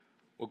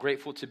Well,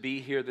 grateful to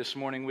be here this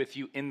morning with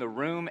you in the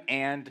room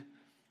and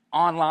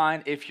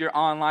online. If you're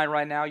online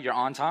right now, you're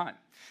on time.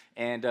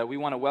 And we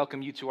want to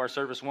welcome you to our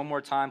service one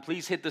more time.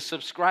 Please hit the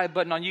subscribe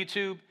button on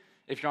YouTube.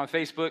 If you're on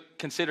Facebook,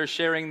 consider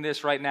sharing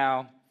this right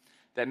now,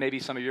 that maybe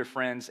some of your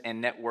friends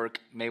and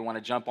network may want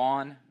to jump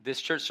on this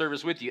church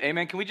service with you.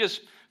 Amen. Can we just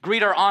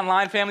greet our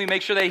online family,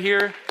 make sure they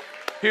hear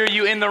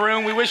you in the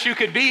room? We wish you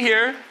could be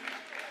here.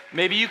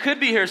 Maybe you could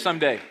be here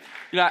someday.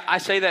 You know, I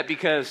say that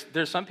because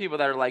there's some people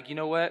that are like, you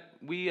know what,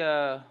 we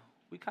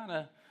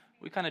kind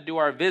of do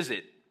our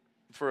visit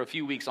for a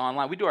few weeks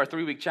online. We do our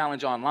 3-week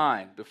challenge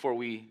online before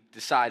we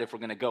decide if we're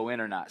going to go in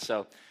or not.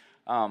 So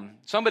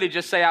somebody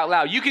just say out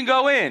loud, you can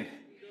go in.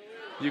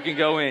 You can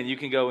go in. You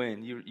can go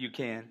in. You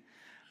can.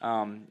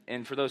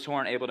 And for those who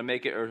aren't able to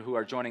make it or who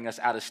are joining us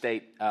out of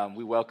state,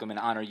 we welcome and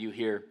honor you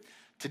here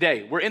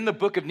today. We're in the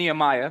book of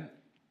Nehemiah,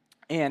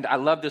 and I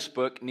love this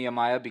book,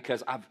 Nehemiah,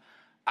 because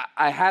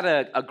I had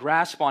a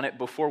grasp on it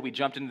before we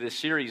jumped into this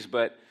series,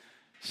 but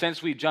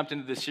since we jumped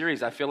into this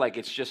series, I feel like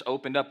it's just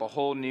opened up a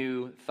whole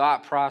new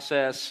thought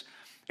process.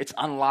 It's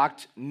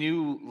unlocked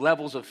new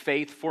levels of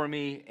faith for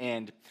me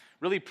and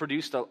really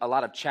produced a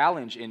lot of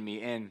challenge in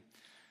me. And,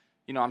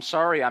 you know,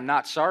 I'm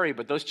not sorry,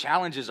 but those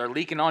challenges are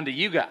leaking onto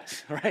you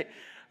guys, right?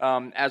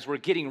 As we're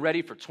getting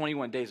ready for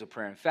 21 days of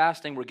prayer and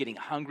fasting, we're getting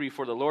hungry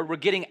for the Lord. We're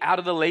getting out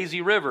of the lazy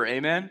river,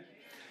 amen?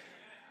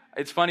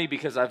 It's funny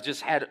because I've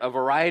just had a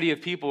variety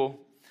of people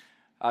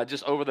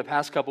just over the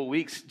past couple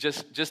weeks,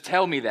 just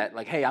tell me that,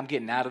 like, hey, I'm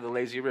getting out of the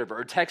lazy river,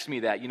 or text me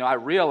that. You know, I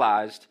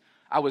realized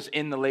I was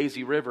in the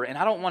lazy river, and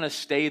I don't want to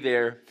stay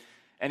there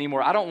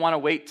anymore. I don't want to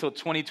wait till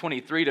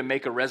 2023 to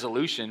make a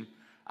resolution.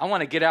 I want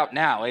to get out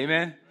now,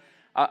 amen?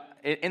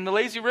 And the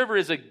lazy river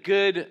is a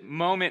good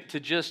moment to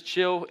just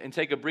chill and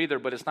take a breather,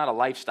 but it's not a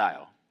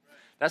lifestyle.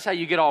 That's how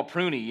you get all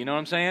pruny, you know what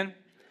I'm saying?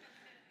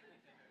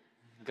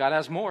 God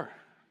has more.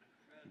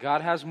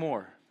 God has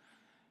more.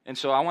 And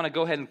so I want to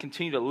go ahead and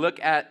continue to look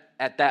at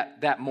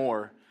that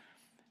more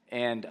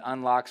and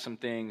unlock some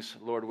things,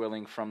 Lord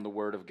willing, from the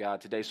Word of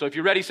God today. So if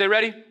you're ready, say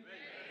ready.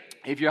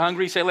 If you're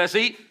hungry, say let's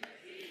eat.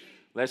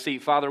 Let's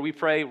eat. Father, we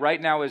pray right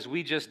now as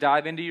we just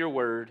dive into your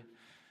Word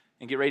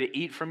and get ready to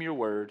eat from your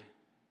Word.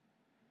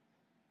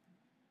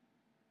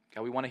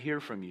 God, we want to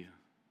hear from you.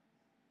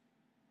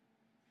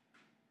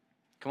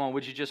 Come on,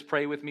 would you just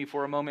pray with me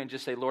for a moment and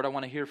just say, Lord, I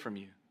want to hear from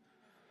you.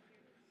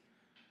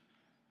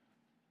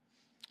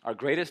 Our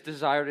greatest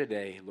desire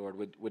today, Lord,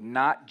 would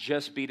not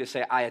just be to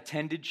say, I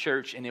attended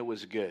church and it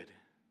was good,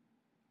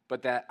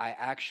 but that I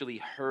actually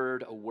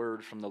heard a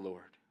word from the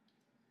Lord.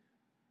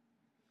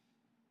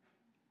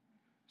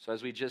 So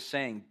as we just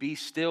sang, be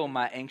still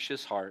my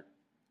anxious heart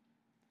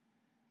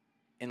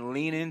and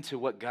lean into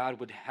what God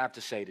would have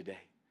to say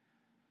today.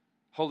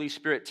 Holy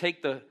Spirit,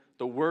 take the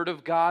word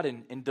of God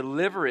and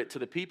deliver it to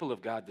the people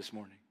of God this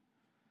morning.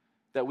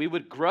 That we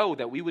would grow,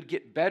 that we would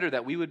get better,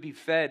 that we would be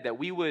fed, that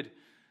we would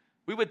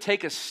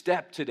take a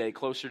step today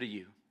closer to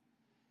you.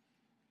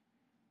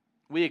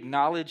 We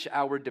acknowledge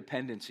our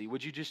dependency.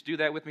 Would you just do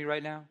that with me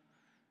right now?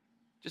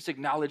 Just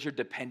acknowledge your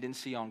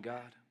dependency on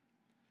God.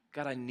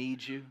 God, I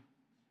need you.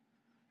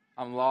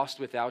 I'm lost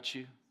without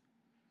you.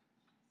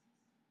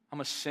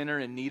 I'm a sinner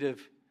in need of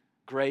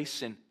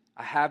grace, and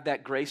I have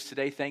that grace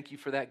today. Thank you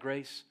for that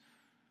grace.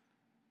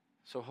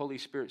 So, Holy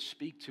Spirit,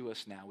 speak to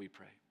us now, we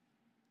pray.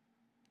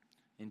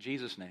 In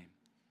Jesus' name,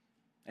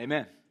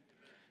 amen.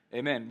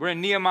 Amen. We're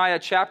in Nehemiah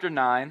chapter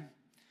 9,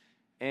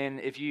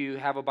 and if you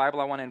have a Bible,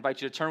 I want to invite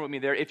you to turn with me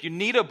there. If you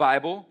need a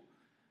Bible,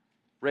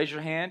 raise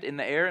your hand in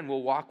the air, and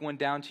we'll walk one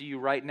down to you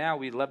right now.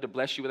 We'd love to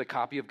bless you with a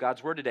copy of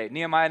God's Word today.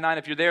 Nehemiah 9,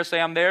 if you're there,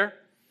 say I'm there.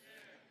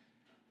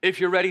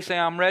 If you're ready, say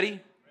I'm ready.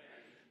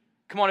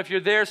 Come on, if you're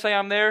there, say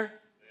I'm there.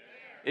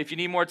 If you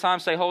need more time,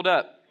 say hold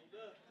up.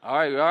 All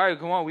right,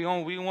 come on. We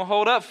won't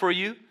hold up for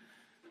you.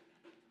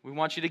 We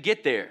want you to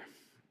get there.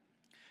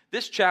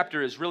 This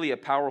chapter is really a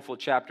powerful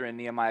chapter in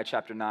Nehemiah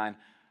chapter 9.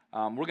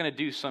 We're going to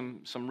do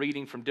some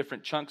reading from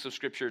different chunks of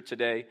Scripture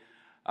today.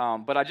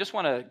 But I just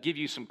want to give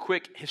you some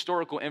quick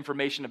historical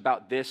information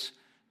about this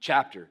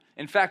chapter.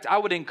 In fact, I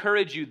would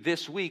encourage you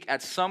this week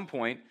at some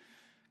point,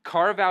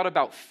 carve out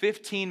about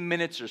 15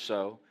 minutes or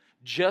so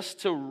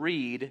just to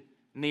read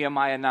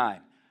Nehemiah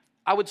 9.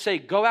 I would say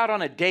go out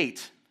on a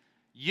date.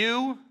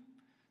 You,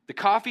 the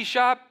coffee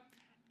shop,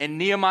 and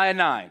Nehemiah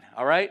 9,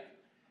 all right?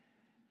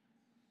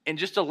 And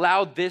just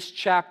allow this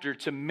chapter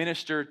to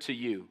minister to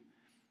you.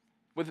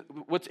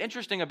 What's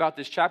interesting about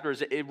this chapter is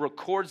that it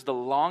records the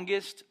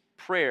longest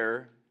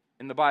prayer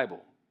in the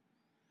Bible.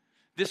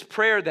 This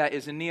prayer that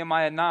is in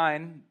Nehemiah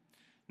 9,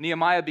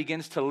 Nehemiah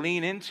begins to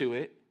lean into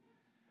it,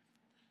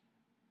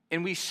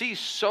 and we see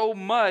so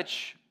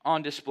much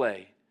on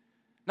display.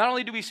 Not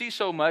only do we see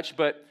so much,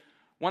 but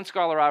one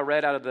scholar I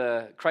read out of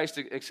the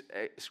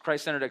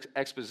Christ-centered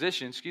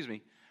exposition,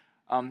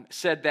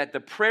 said that the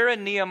prayer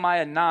in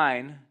Nehemiah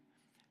 9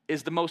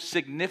 is the most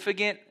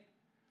significant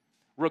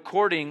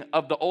recording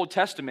of the Old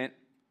Testament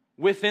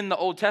within the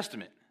Old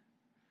Testament.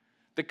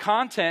 The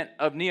content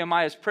of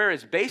Nehemiah's prayer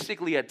is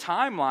basically a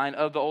timeline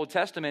of the Old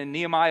Testament, and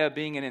Nehemiah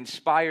being an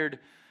inspired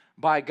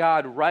by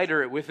God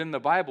writer within the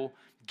Bible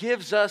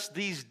gives us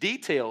these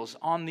details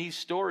on these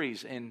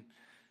stories, and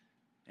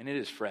it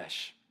is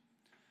fresh.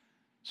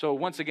 So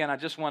once again, I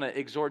just want to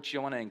exhort you,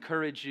 I want to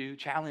encourage you,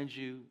 challenge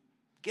you,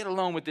 get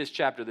alone with this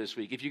chapter this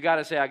week. If you got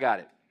to say, I got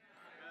it.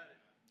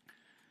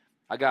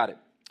 I got it.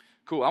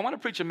 Cool. I want to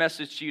preach a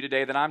message to you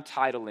today that I'm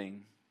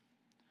titling,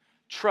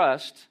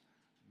 Trust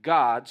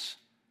God's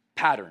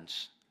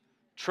Patterns.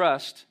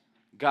 Trust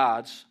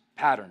God's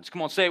Patterns.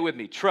 Come on, say it with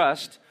me.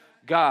 Trust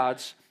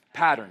God's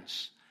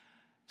Patterns.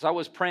 As I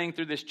was praying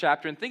through this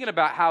chapter and thinking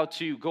about how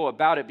to go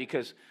about it,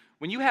 because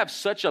when you have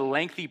such a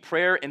lengthy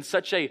prayer and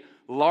such a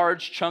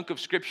large chunk of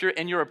scripture,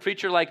 and you're a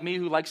preacher like me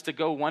who likes to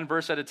go one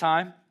verse at a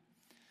time,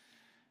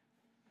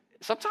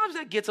 sometimes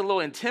that gets a little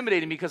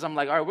intimidating because I'm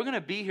like, all right, we're going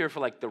to be here for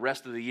like the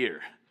rest of the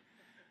year.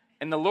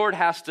 And the Lord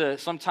has to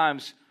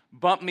sometimes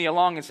bump me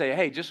along and say,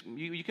 hey, just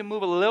you can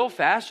move a little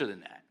faster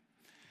than that.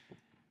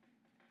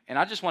 And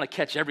I just want to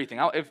catch everything.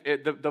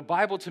 The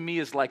Bible to me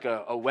is like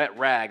a wet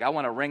rag. I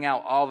want to wring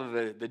out all of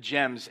the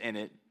gems in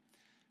it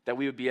that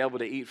we would be able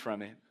to eat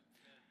from it.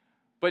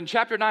 But in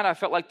chapter 9, I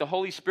felt like the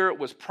Holy Spirit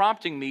was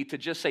prompting me to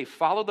just say,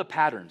 follow the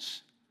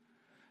patterns.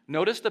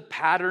 Notice the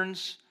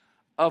patterns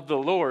of the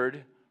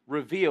Lord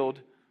revealed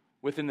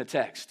within the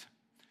text.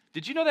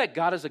 Did you know that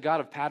God is a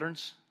God of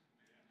patterns?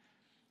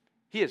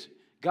 He is.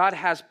 God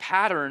has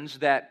patterns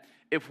that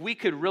if we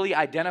could really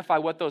identify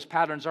what those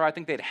patterns are, I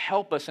think they'd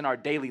help us in our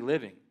daily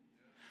living.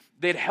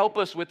 They'd help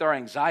us with our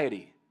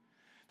anxiety.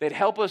 They'd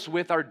help us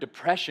with our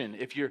depression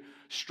if you're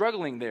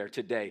struggling there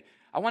today.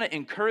 I want to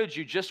encourage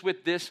you just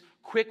with this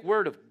quick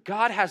word of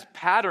God has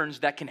patterns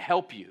that can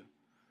help you.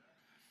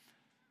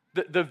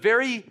 The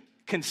very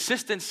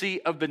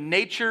consistency of the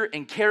nature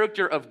and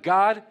character of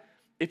God,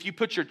 if you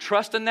put your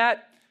trust in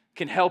that,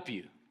 can help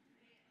you.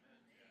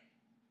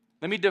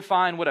 Let me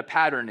define what a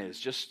pattern is,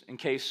 just in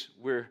case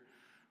we're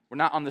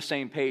not on the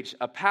same page.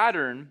 A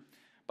pattern,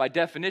 by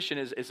definition,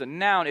 is a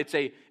noun. It's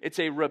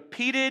a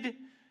repeated,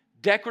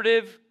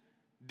 decorative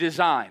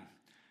design.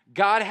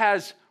 God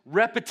has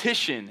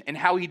repetition in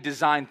how he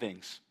designed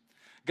things.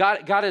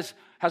 God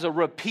has a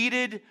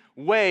repeated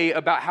way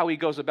about how he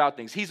goes about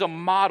things. He's a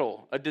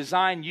model, a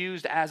design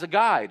used as a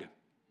guide.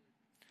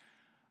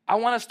 I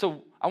want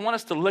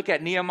us to look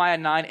at Nehemiah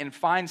 9 and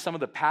find some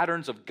of the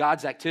patterns of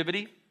God's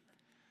activity,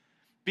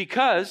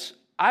 because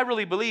I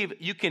really believe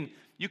you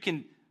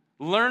can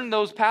learn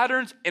those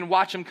patterns and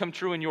watch them come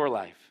true in your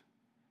life.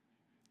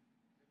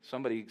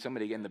 Somebody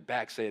in the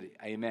back said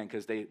amen,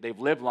 because they've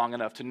lived long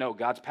enough to know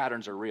God's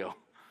patterns are real.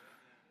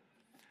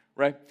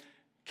 Right?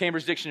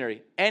 Cambridge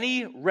Dictionary,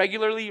 any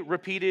regularly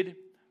repeated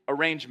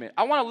arrangement.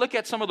 I want to look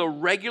at some of the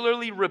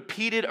regularly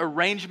repeated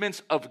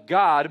arrangements of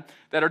God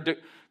that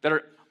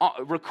are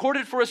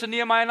recorded for us in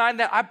Nehemiah 9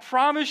 that I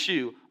promise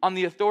you, on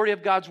the authority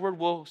of God's word,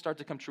 will start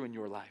to come true in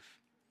your life.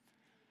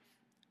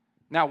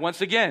 Now,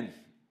 once again,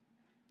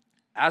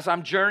 as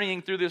I'm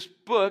journeying through this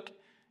book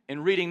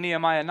and reading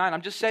Nehemiah 9,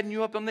 I'm just setting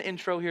you up on the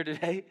intro here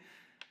today.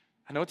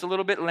 I know it's a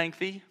little bit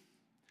lengthy,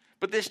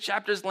 but this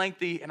chapter is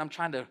lengthy, and I'm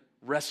trying to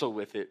wrestle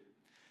with it.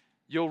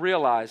 You'll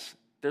realize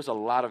there's a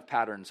lot of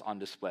patterns on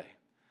display.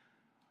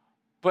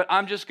 But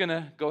I'm just going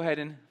to go ahead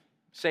and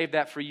save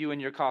that for you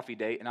and your coffee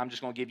date, and I'm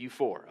just going to give you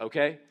 4,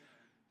 okay?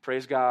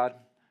 Praise God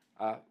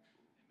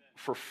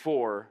for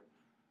 4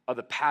 of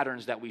the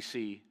patterns that we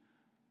see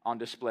on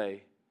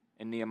display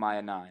in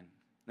Nehemiah 9.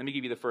 Let me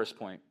give you the first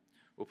point.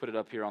 We'll put it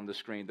up here on the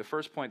screen. The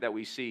first point that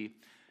we see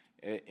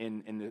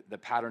in the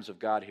patterns of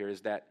God here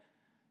is that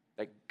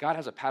God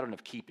has a pattern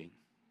of keeping.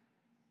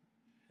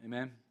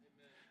 Amen?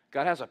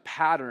 God has a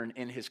pattern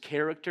in his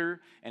character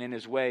and in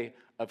his way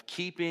of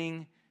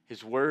keeping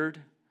his word,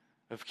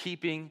 of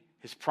keeping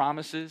his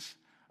promises,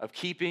 of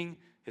keeping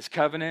his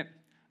covenant,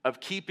 of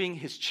keeping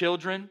his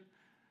children.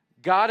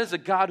 God is a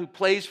God who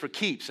plays for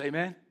keeps.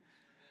 Amen?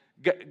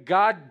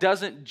 God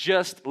doesn't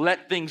just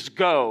let things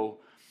go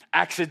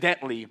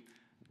accidentally.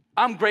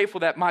 I'm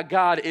grateful that my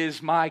God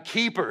is my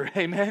keeper.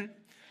 Amen?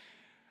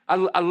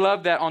 I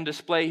love that on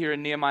display here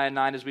in Nehemiah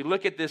 9. As we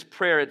look at this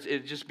prayer,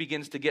 it just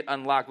begins to get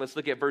unlocked. Let's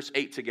look at verse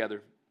 8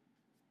 together.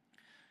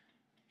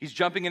 He's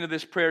jumping into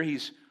this prayer.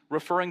 He's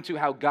referring to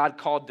how God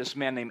called this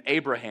man named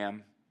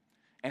Abraham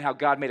and how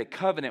God made a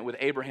covenant with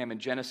Abraham in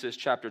Genesis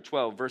chapter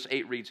 12. Verse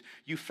 8 reads,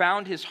 "You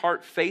found his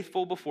heart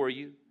faithful before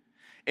you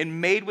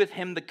and made with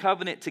him the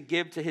covenant to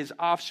give to his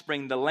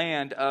offspring the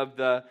land of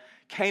the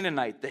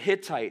Canaanite, the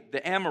Hittite,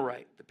 the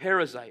Amorite, the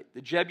Perizzite,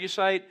 the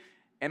Jebusite,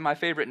 and my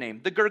favorite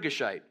name, the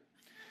Girgashite."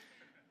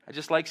 I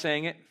just like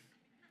saying it.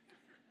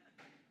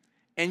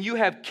 "And you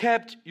have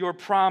kept your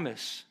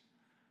promise,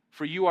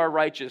 for you are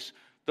righteous."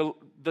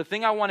 The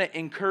thing I want to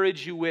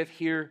encourage you with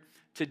here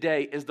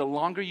today is the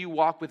longer you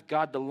walk with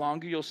God, the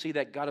longer you'll see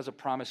that God is a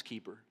promise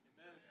keeper.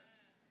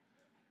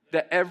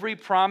 That every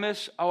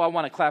promise, I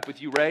want to clap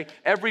with you, Ray.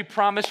 Every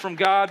promise from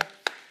God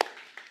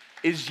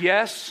is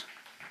yes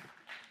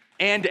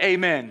and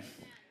amen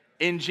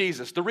in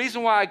Jesus. The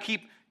reason why I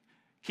keep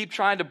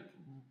trying to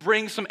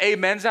bring some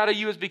amens out of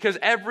you is because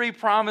every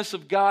promise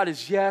of God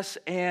is yes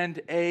and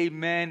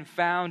amen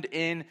found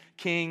in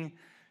King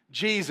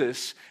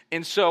Jesus.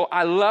 And so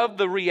I love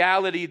the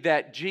reality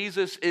that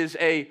Jesus is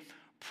a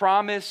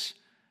promise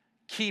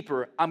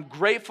keeper. I'm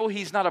grateful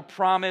he's not a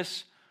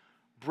promise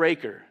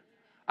breaker.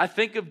 I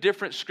think of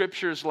different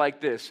scriptures like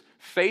this.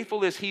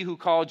 Faithful is he who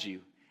called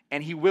you,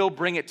 and he will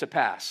bring it to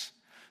pass.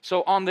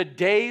 So on the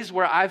days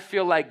where I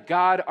feel like,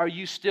 God, are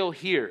you still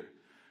here?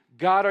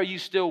 God, are you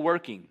still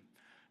working?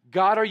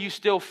 God, are you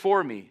still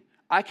for me?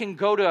 I can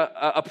go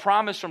to a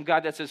promise from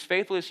God that says,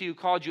 faithful is he who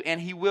called you,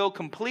 and he will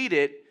complete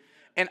it,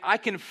 and I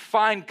can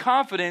find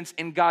confidence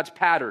in God's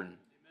pattern.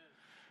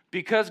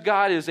 Because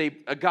God is a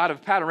God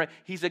of pattern, right?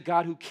 He's a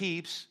God who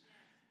keeps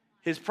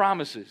his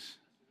promises.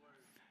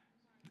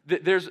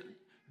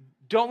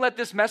 Don't let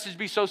this message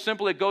be so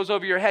simple it goes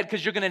over your head,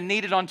 because you're going to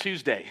need it on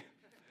Tuesday.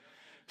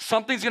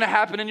 Something's going to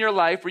happen in your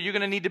life where you're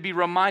going to need to be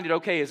reminded,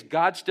 okay, is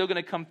God still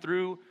going to come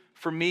through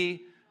for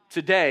me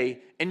today?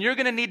 And you're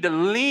going to need to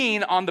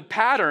lean on the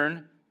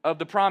pattern of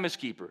the promise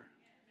keeper.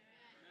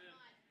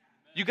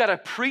 You got to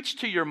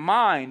preach to your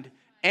mind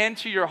and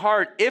to your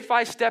heart. If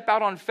I step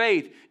out on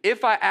faith,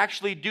 if I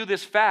actually do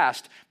this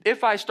fast,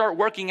 if I start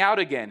working out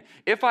again,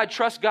 if I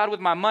trust God with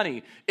my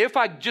money, if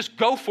I just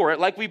go for it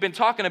like we've been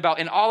talking about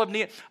in all of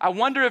Nehemiah. I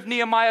wonder if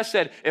Nehemiah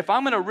said, if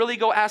I'm going to really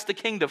go ask the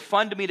king to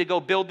fund me to go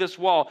build this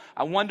wall,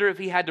 I wonder if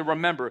he had to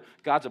remember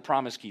God's a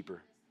promise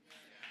keeper.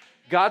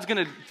 God's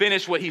going to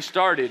finish what he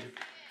started.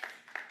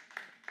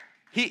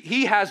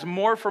 He has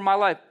more for my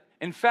life.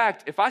 In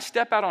fact, if I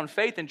step out on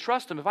faith and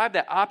trust him, if I have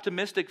that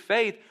optimistic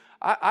faith,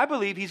 I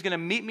believe he's going to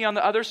meet me on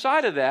the other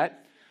side of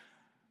that,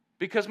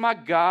 because my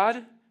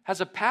God has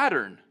a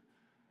pattern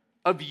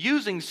of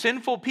using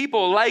sinful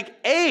people like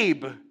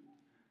Abe.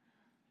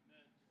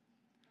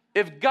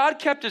 If God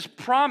kept his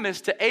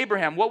promise to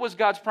Abraham, what was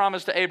God's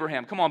promise to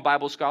Abraham? Come on,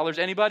 Bible scholars,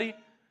 anybody?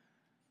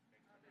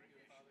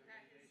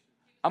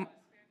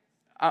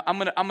 I'm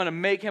going to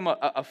make him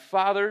a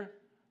father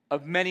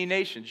of many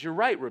nations. You're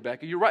right,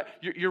 Rebecca. You're right.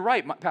 You're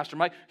right, Pastor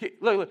Mike.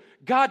 Look.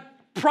 God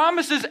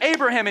promises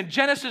Abraham in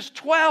Genesis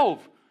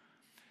 12,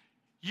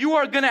 you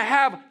are going to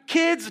have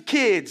kids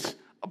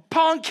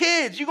upon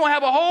kids. You're going to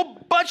have a whole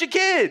bunch of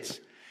kids.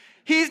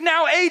 He's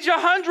now age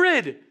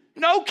 100.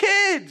 No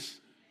kids.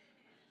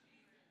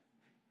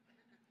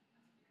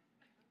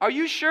 Are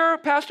you sure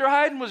Pastor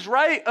Hayden was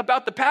right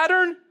about the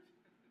pattern?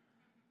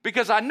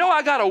 Because I know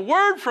I got a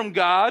word from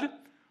God,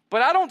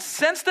 but I don't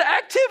sense the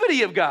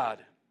activity of God.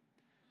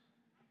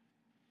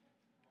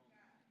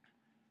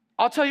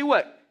 I'll tell you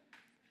what.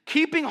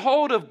 Keeping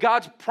hold of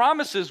God's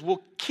promises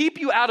will keep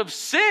you out of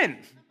sin.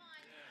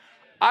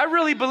 I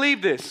really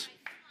believe this.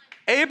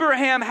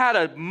 Abraham had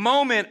a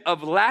moment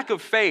of lack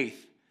of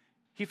faith.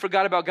 He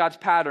forgot about God's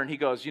pattern. He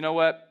goes, you know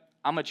what?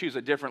 I'm going to choose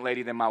a different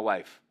lady than my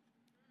wife.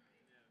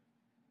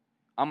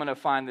 I'm going to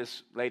find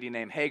this lady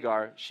named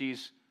Hagar.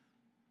 She's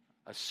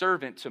a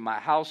servant to my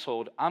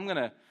household. I'm going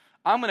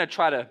to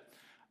try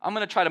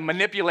to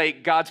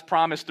manipulate God's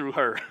promise through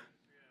her.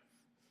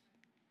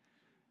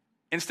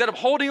 Instead of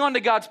holding on to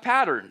God's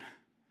pattern,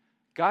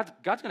 God's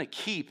going to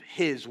keep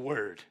his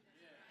word.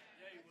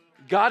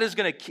 God is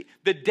going to keep.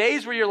 The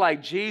days where you're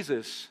like,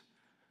 Jesus,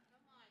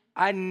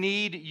 I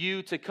need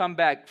you to come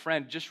back.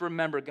 Friend, just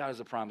remember God is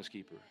a promise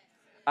keeper.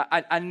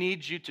 I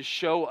need you to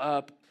show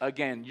up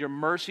again. Your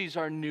mercies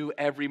are new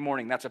every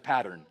morning. That's a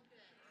pattern.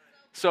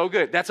 So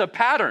good. That's a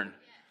pattern.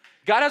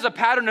 God has a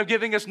pattern of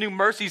giving us new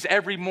mercies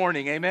every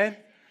morning. Amen?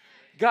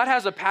 God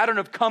has a pattern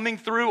of coming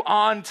through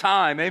on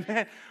time.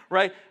 Amen?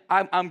 Right?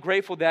 I'm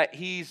grateful that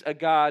he's a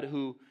God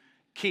who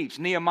keeps.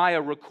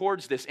 Nehemiah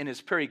records this in his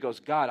prayer. He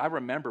goes, God, I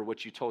remember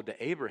what you told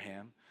to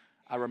Abraham.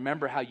 I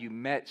remember how you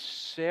met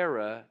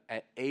Sarah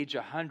at age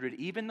 100.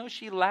 Even though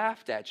she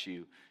laughed at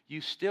you,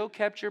 you still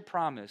kept your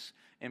promise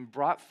and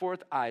brought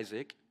forth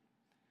Isaac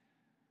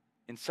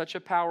in such a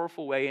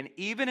powerful way. And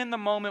even in the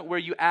moment where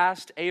you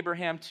asked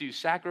Abraham to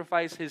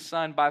sacrifice his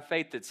son by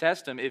faith to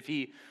test him, if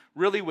he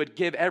really would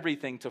give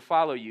everything to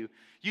follow you,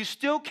 you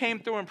still came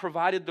through and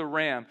provided the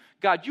ram.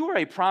 God, you are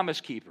a promise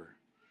keeper.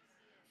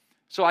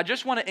 So I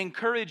just want to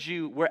encourage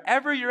you,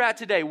 wherever you're at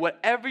today,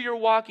 whatever you're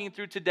walking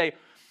through today,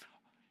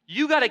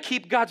 you got to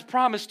keep God's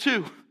promise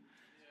too.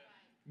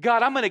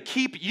 God, I'm going to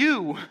keep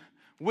you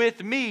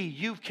with me.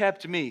 You've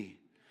kept me.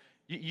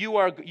 You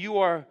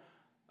are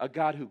a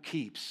God who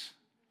keeps.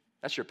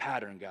 That's your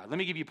pattern, God. Let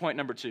me give you point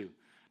number 2.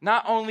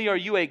 Not only are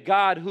you a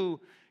God who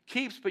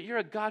keeps, but you're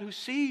a God who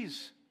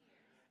sees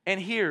and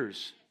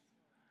hears.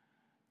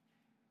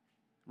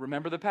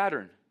 Remember the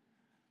pattern.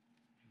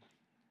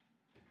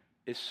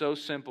 It's so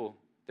simple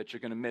that you're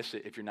going to miss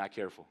it if you're not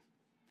careful.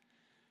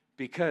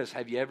 Because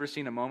have you ever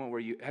seen a moment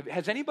where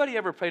has anybody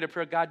ever prayed a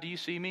prayer, God, do you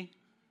see me?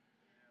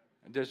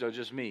 There's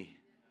just me.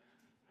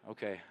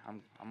 Okay,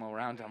 I'm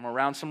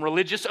around some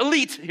religious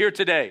elite here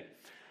today.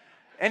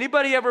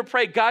 Anybody ever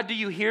pray, God, do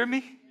you hear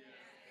me?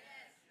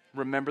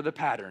 Remember the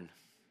pattern.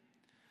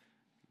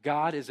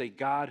 God is a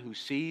God who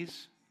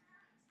sees.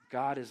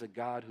 God is a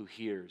God who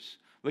hears.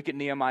 Look at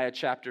Nehemiah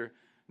chapter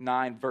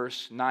 9,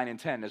 verse 9 and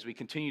 10. As we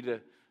continue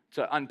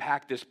to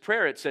unpack this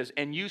prayer, it says,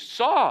 and you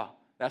saw,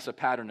 that's a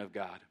pattern of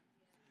God.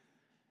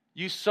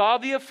 You saw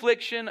the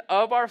affliction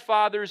of our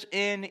fathers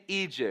in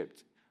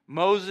Egypt,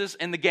 Moses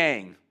and the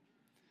gang.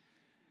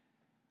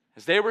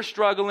 As they were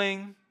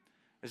struggling,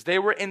 as they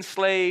were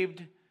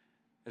enslaved,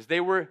 as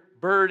they were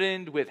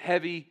burdened with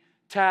heavy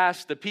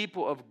tasks, the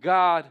people of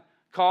God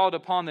called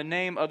upon the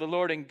name of the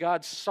Lord, and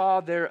God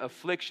saw their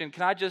affliction.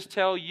 Can I just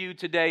tell you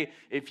today,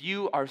 if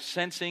you are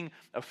sensing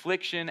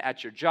affliction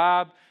at your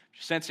job, if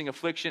you're sensing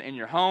affliction in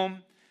your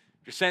home,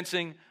 if you're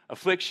sensing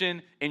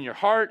affliction in your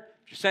heart,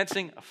 if you're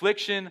sensing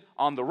affliction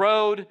on the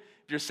road,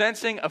 if you're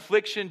sensing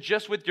affliction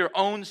just with your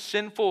own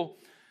sinful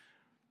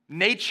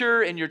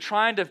nature, and you're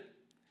trying to,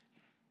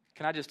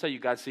 can I just tell you,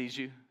 God sees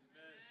you?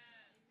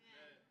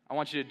 I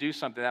want you to do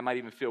something that might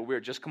even feel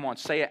weird. Just come on,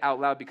 say it out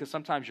loud, because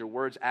sometimes your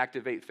words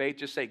activate faith.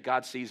 Just say,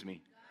 God sees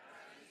me.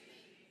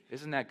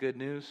 Isn't that good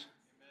news?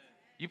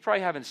 You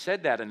probably haven't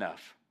said that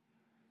enough.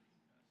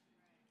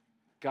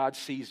 God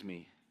sees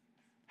me.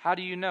 How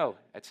do you know?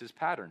 That's his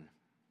pattern.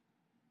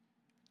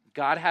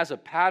 God has a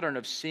pattern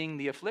of seeing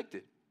the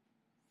afflicted.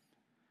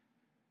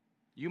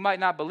 You might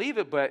not believe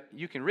it, but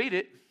you can read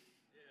it.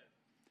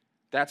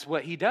 That's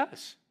what he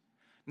does.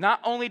 Not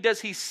only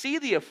does he see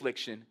the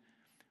affliction,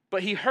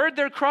 but he heard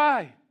their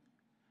cry.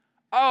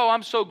 Oh,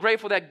 I'm so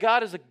grateful that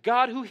God is a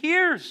God who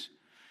hears.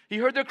 He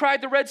heard their cry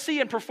at the Red Sea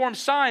and performed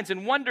signs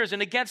and wonders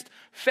and against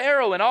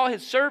Pharaoh and all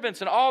his servants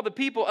and all the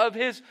people of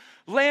his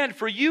land.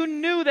 For you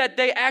knew that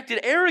they acted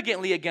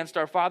arrogantly against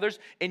our fathers,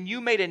 and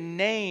you made a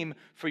name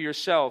for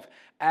yourself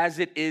as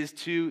it is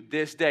to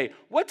this day.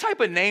 What type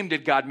of name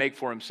did God make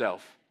for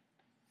himself?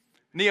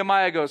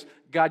 Nehemiah goes,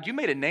 God, you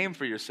made a name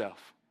for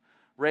yourself.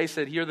 Ray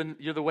said, you're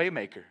the way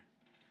maker.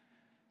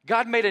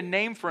 God made a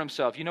name for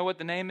himself. You know what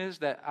the name is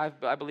that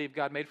I believe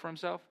God made for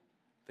himself?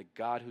 The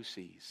God who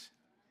sees.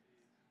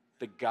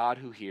 The God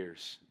who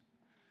hears.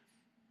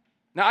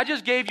 Now, I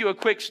just gave you a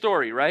quick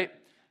story, right?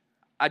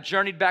 I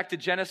journeyed back to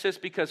Genesis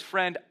because,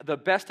 friend, the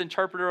best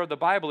interpreter of the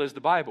Bible is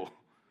the Bible.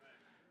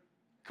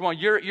 Come on,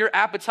 your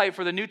appetite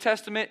for the New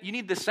Testament, you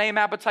need the same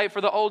appetite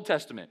for the Old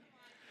Testament.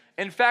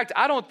 In fact,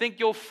 I don't think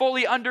you'll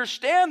fully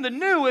understand the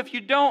new if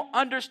you don't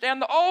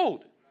understand the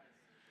old.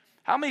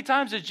 How many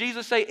times does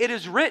Jesus say, it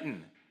is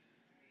written?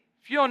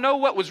 If you don't know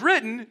what was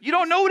written, you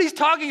don't know what he's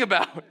talking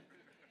about.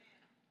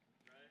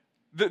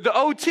 The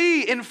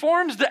OT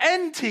informs the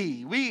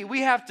NT.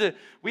 We have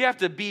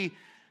to be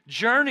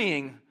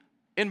journeying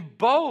in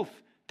both.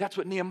 That's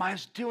what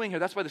Nehemiah's doing here.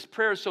 That's why this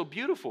prayer is so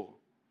beautiful.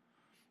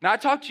 Now, I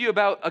talked to you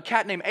about a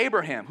cat named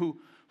Abraham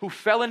who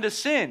fell into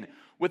sin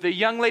with a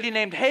young lady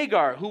named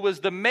Hagar, who was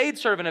the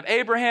maidservant of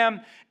Abraham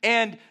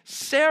and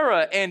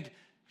Sarah, and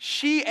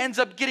she ends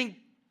up getting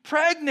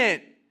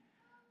pregnant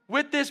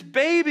with this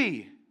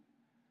baby.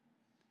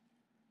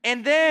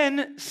 And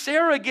then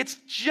Sarah gets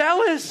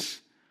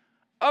jealous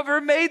of her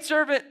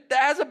maidservant that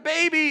has a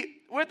baby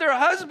with her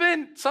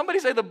husband. Somebody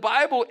say the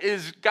Bible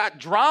is got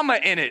drama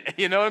in it.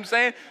 You know what I'm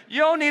saying?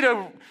 You don't need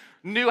a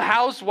new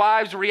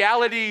Housewives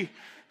reality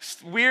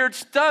weird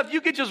stuff.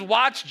 You could just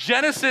watch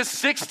Genesis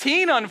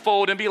 16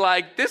 unfold and be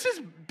like, this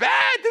is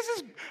bad.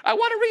 I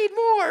want to read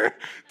more.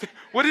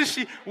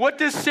 What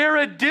does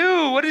Sarah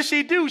do? What does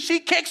she do? She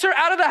kicks her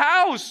out of the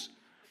house.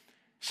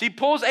 She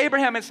pulls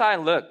Abraham inside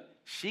and look,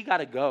 she got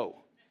to go.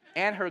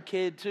 And her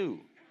kid too.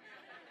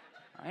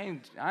 I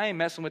ain't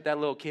messing with that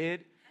little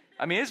kid.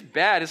 I mean, it's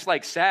bad. It's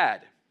like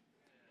sad.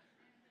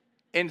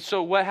 And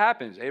so what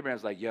happens?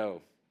 Abraham's like,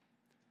 yo,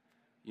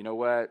 you know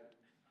what?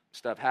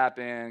 Stuff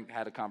happened.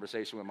 Had a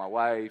conversation with my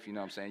wife. You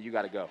know what I'm saying? You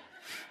got to go.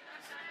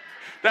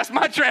 That's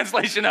my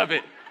translation of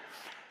it.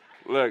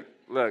 Look.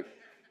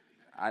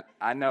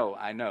 I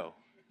know.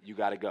 You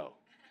got to go.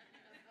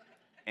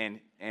 And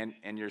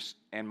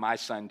my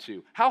son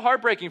too. How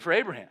heartbreaking for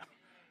Abraham.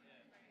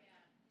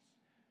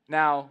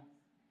 Now,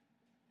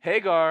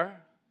 Hagar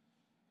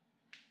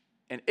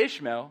and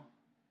Ishmael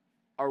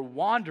are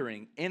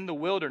wandering in the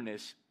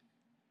wilderness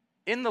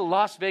in the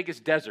Las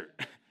Vegas desert.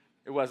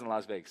 It wasn't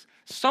Las Vegas.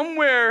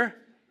 Somewhere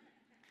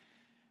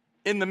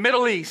in the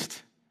Middle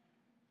East,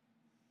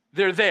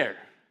 they're there.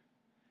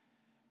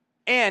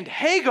 And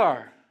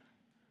Hagar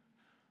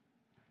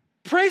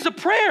prays a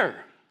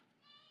prayer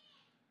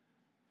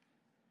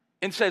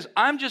and says,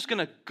 I'm just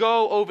going to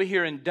go over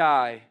here and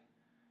die.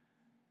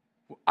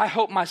 I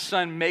hope my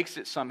son makes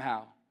it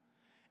somehow.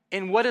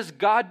 And what does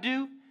God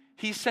do?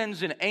 He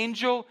sends an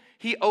angel.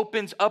 He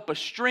opens up a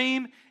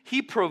stream.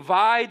 He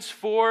provides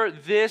for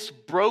this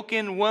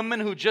broken woman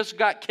who just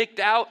got kicked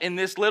out and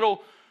this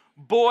little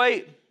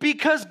boy,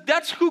 because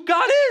that's who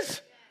God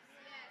is.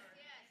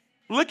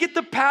 Look at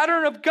the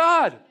pattern of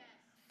God.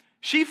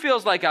 She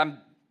feels like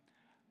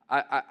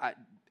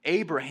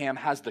Abraham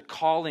has the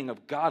calling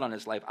of God on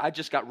his life. I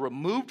just got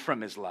removed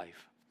from his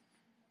life.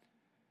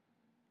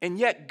 And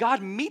yet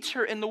God meets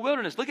her in the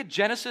wilderness. Look at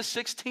Genesis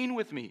 16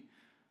 with me.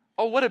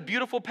 Oh, what a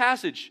beautiful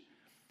passage.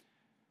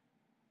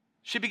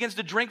 She begins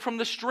to drink from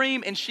the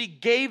stream, and she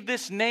gave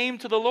this name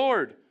to the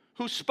Lord,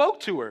 who spoke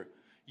to her.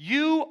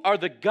 You are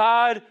the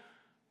God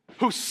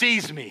who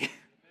sees me.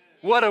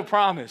 What a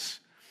promise.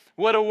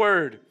 What a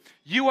word.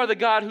 You are the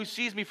God who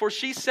sees me. For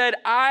she said,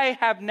 I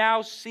have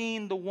now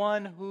seen the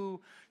one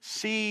who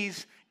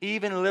sees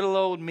even little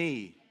old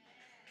me.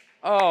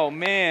 Oh,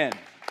 man.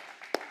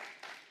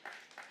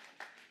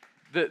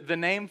 The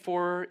name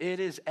for it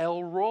is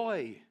El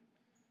Roy,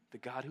 the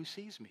God who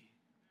sees me.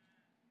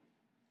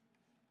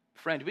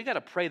 Friend, we got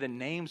to pray the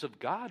names of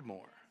God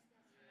more.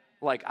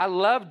 Like, I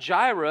love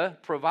Jireh,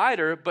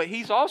 provider, but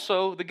he's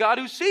also the God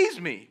who sees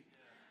me.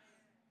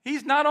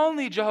 He's not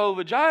only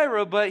Jehovah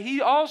Jireh, but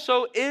he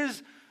also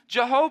is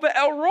Jehovah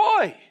El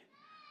Roy,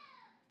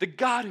 the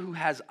God who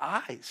has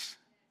eyes.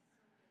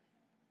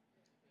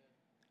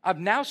 I've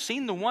now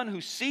seen the one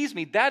who sees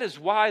me. That is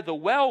why the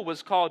well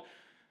was called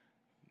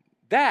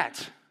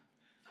that.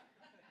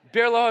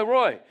 Beer Lahai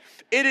Roi.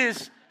 It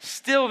is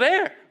still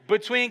there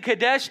between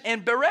Kadesh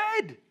and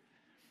Bered.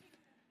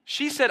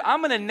 She said,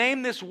 I'm going to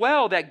name this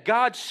well that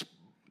God's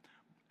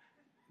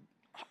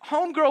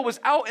homegirl was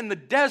out in the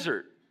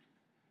desert.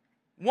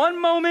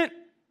 One moment,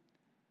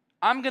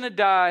 I'm going to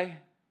die.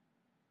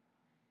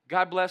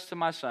 God bless to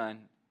my son.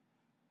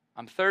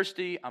 I'm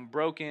thirsty. I'm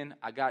broken.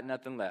 I got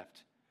nothing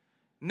left.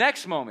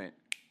 Next moment,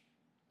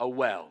 a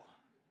well.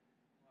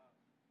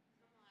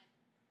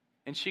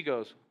 And she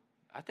goes,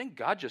 I think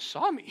God just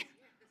saw me.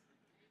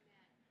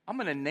 I'm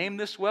going to name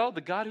this well the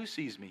God who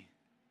sees me.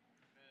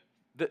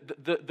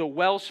 The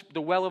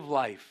well of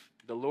life,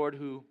 the Lord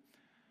who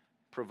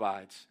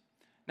provides.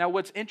 Now,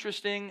 what's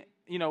interesting,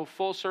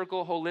 full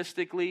circle,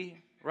 holistically,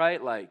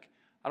 right? Like,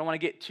 I don't want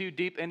to get too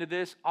deep into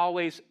this.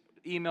 Always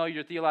email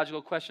your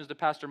theological questions to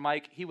Pastor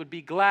Mike. He would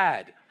be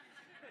glad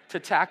to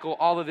tackle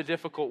all of the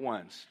difficult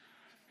ones.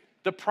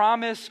 The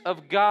promise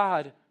of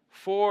God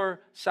for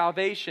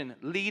salvation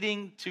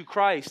leading to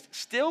Christ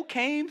still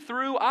came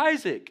through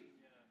Isaac.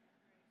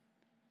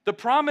 The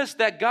promise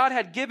that God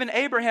had given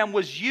Abraham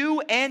was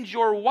you and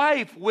your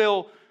wife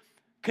will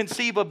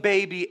conceive a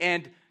baby,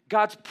 and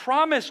God's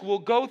promise will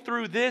go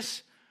through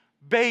this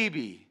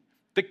baby.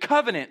 The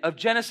covenant of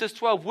Genesis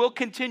 12 will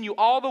continue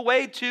all the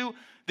way to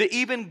the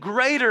even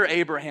greater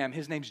Abraham.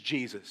 His name's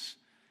Jesus.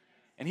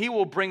 And he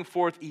will bring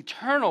forth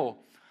eternal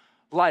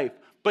life.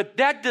 But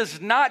that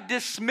does not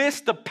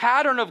dismiss the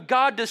pattern of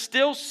God to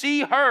still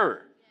see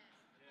her,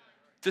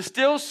 to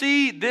still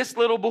see this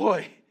little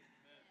boy.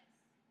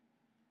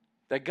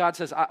 That God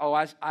says,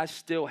 I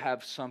still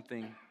have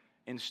something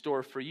in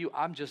store for you.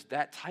 I'm just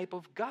that type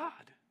of God.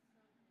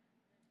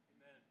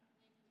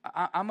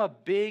 I'm a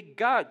big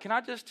God. Can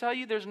I just tell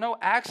you, there's no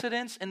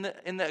accidents in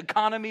the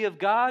economy of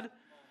God.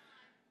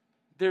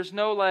 There's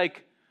no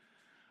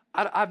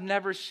I've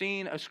never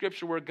seen a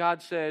scripture where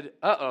God said,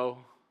 uh-oh.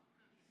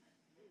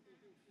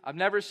 I've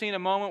never seen a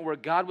moment where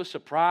God was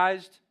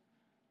surprised.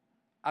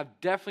 I've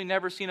definitely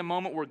never seen a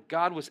moment where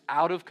God was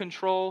out of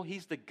control.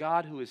 He's the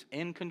God who is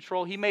in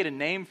control. He made a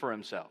name for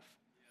himself.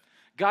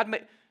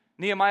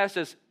 Nehemiah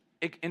says,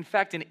 in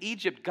fact, in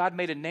Egypt, God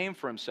made a name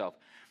for himself.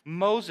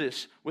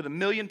 Moses, with 1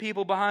 million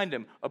people behind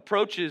him,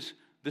 approaches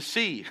the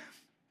sea.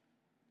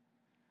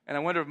 And I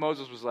wonder if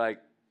Moses was like,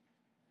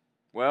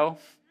 well,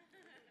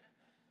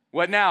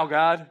 what now,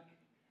 God?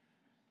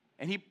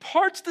 And he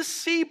parts the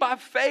sea by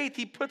faith.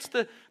 He puts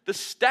the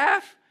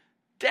staff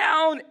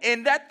down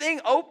and that thing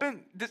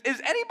open. Does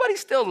anybody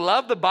still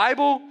love the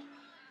Bible?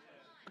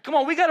 Come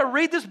on, we got to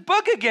read this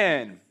book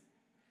again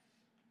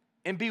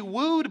and be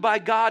wooed by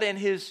God and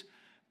his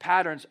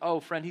patterns. Oh,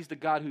 friend, he's the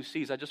God who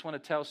sees. I just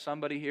want to tell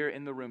somebody here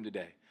in the room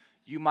today,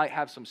 you might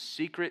have some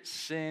secret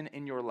sin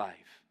in your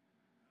life.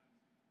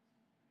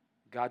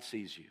 God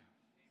sees you.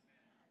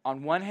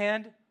 On one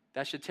hand,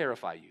 that should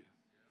terrify you.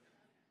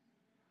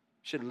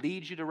 Should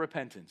lead you to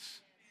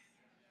repentance.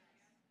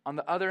 On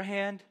the other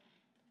hand,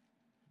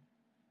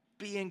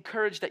 be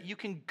encouraged that you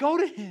can go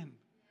to him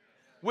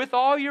with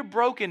all your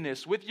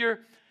brokenness,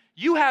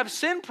 you have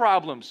sin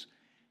problems.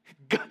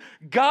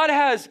 God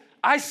has,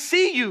 I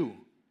see you,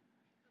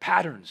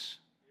 patterns.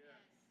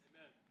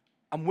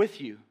 I'm with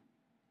you.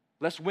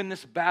 Let's win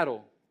this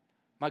battle.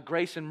 My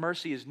grace and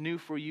mercy is new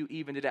for you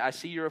even today. I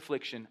see your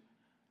affliction.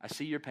 I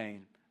see your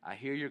pain. I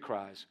hear your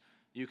cries.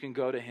 You can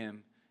go to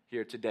him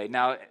here today.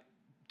 Now,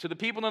 to the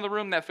people in the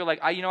room that feel like,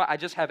 I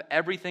just have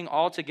everything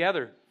all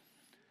together.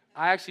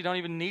 I actually don't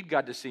even need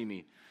God to see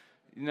me.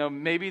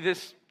 Maybe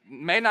this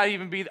may not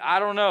even be, I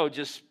don't know,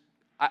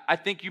 I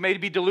think you may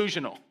be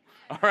delusional,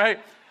 all right?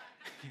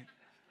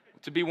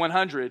 To be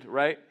 100,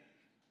 right?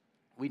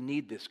 We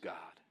need this God.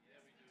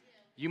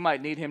 You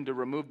might need him to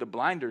remove the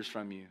blinders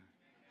from you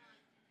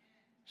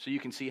so you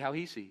can see how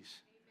he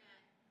sees,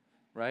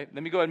 right?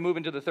 Let me go ahead and move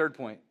into the third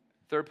point.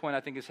 Third point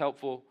I think is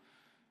helpful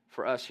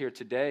for us here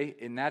today,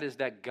 and that is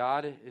that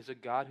God is a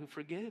God who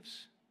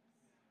forgives.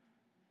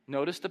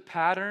 Notice the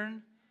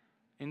pattern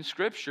in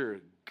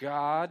Scripture.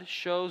 God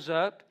shows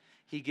up.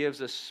 He gives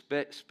a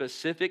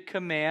specific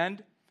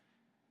command.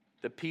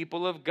 The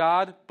people of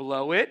God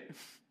blow it.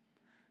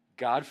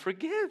 God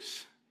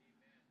forgives.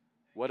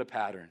 What a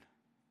pattern.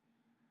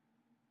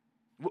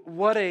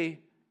 What a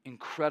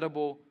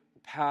incredible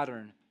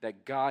pattern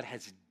that God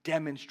has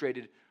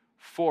demonstrated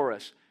for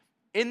us.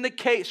 In the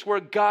case where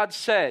God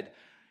said,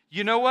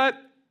 you know what?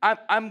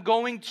 I'm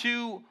going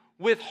to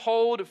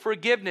withhold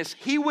forgiveness.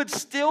 He would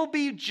still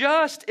be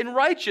just and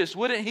righteous,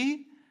 wouldn't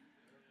he?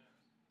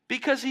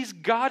 because he's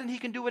God and he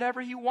can do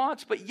whatever he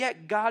wants, but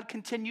yet God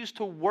continues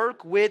to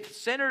work with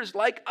sinners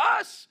like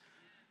us.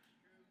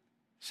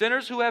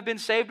 Sinners who have been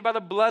saved by the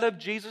blood of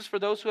Jesus, for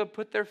those who have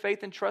put their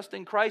faith and trust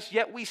in Christ,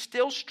 yet we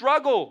still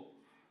struggle.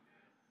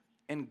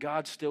 And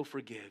God still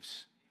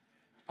forgives.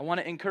 I want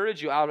to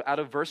encourage you out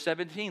of verse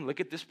 17. Look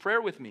at this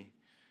prayer with me.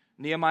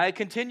 Nehemiah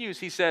continues.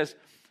 He says,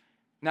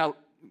 now,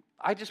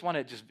 I just want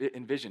to just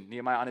envision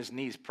Nehemiah on his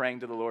knees praying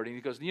to the Lord. And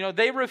he goes,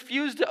 they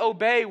refuse to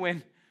obey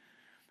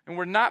and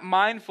we're not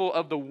mindful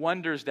of the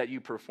wonders that you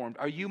performed.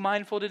 Are you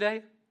mindful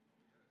today?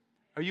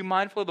 Are you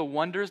mindful of the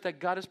wonders that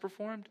God has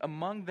performed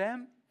among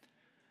them?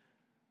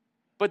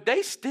 But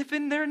they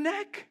stiffened their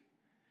neck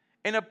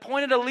and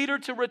appointed a leader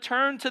to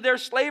return to their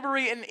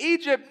slavery in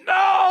Egypt.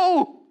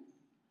 No!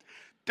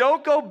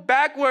 Don't go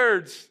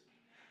backwards.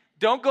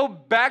 Don't go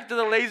back to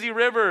the lazy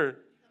river.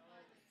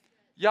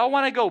 Y'all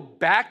want to go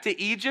back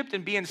to Egypt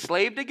and be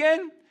enslaved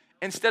again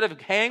instead of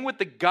hang with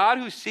the God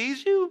who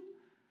sees you?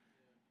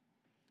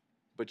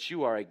 But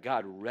you are a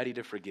God ready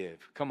to forgive.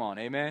 Come on,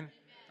 amen?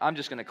 I'm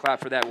just going to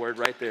clap for that word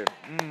right there.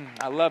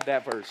 I love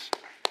that verse.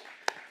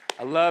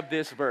 I love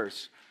this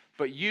verse.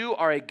 But you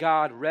are a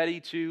God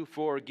ready to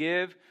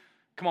forgive.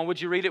 Come on,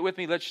 would you read it with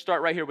me? Let's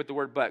start right here with the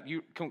word but.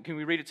 Can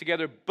we read it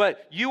together?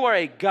 But you are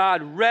a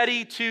God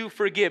ready to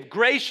forgive,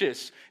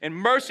 gracious and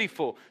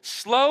merciful,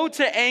 slow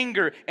to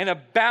anger, and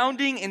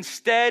abounding in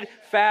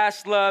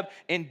steadfast love,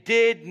 and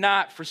did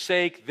not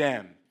forsake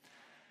them.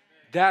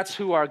 That's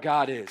who our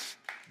God is.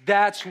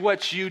 That's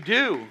what you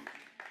do.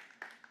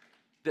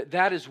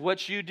 That is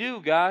what you do,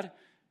 God.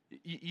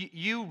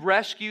 You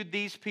rescued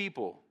these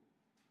people,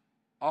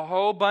 a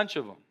whole bunch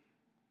of them,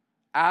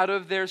 out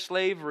of their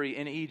slavery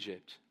in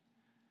Egypt.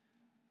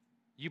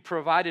 You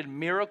provided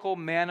miracle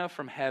manna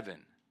from heaven.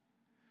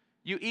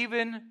 You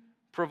even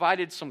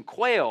provided some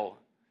quail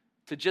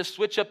to just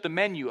switch up the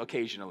menu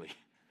occasionally.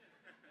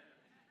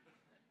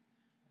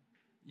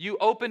 You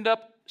opened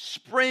up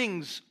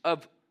springs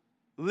of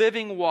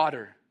living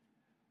water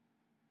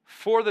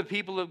for the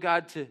people of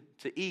God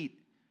to eat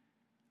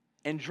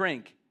and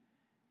drink.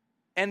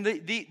 And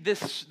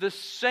the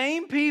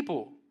same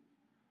people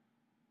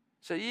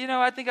say,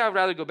 I think I would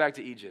rather go back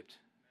to Egypt.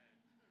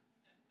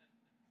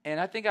 And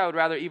I think I would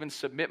rather even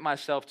submit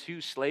myself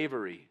to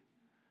slavery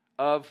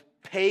of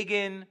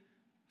pagan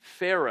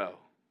Pharaoh.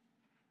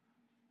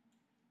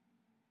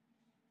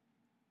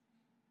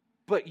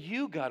 But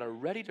you, God, are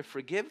ready to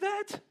forgive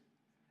that? I'm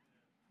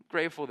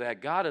grateful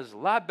that God is a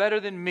lot better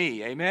than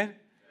me. Amen?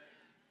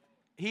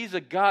 He's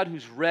a God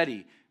who's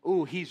ready.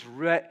 Ooh, he's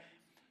ready.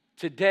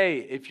 Today,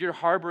 if you're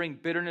harboring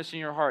bitterness in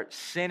your heart,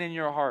 sin in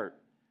your heart,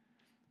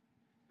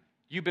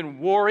 you've been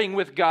warring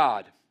with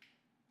God,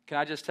 can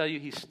I just tell you,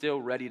 he's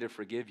still ready to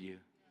forgive you.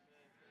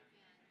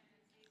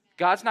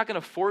 God's not going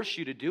to force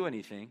you to do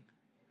anything.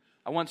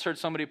 I once heard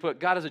somebody put,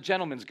 God is a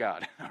gentleman's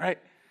God, all right?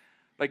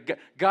 Like,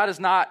 God is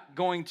not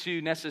going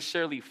to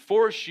necessarily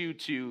force you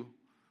to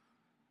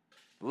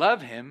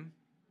love him.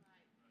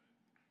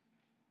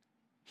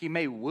 He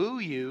may woo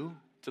you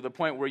to the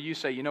point where you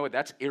say, you know what,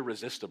 that's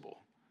irresistible.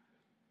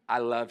 I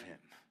love him.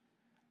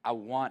 I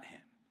want him.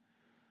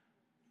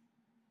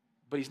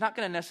 But he's not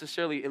going to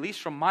necessarily, at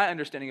least from my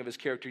understanding of his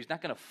character, he's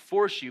not going to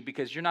force you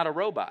because you're not a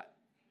robot.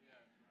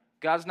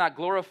 God's not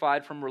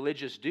glorified from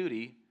religious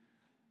duty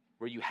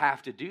where you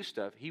have to do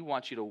stuff. He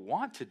wants you to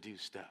want to do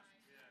stuff.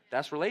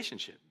 That's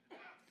relationship.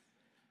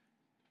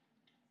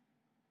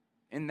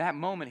 In that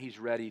moment, he's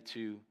ready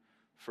to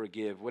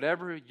forgive.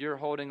 Whatever you're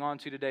holding on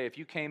to today, if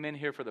you came in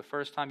here for the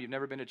first time, you've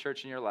never been to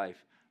church in your life,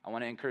 I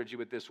want to encourage you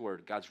with this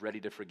word. God's ready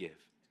to forgive.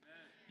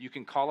 You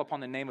can call upon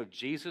the name of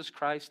Jesus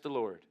Christ the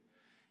Lord,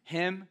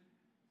 him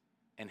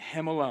and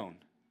him alone.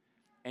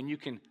 And you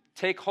can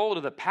take hold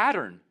of the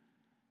pattern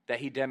that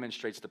he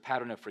demonstrates, the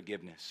pattern of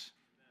forgiveness.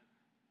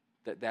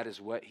 That is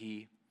what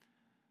he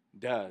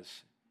does.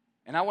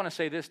 And I want to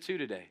say this too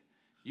today.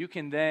 You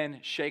can then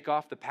shake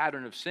off the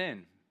pattern of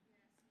sin.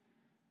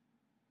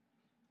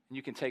 And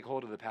you can take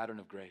hold of the pattern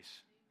of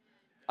grace.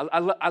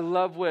 I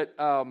love what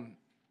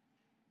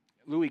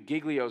Louis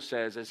Giglio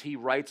says as he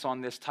writes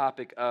on this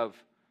topic of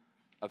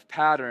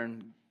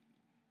pattern.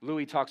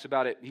 Louis talks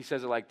about it. He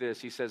says it like this.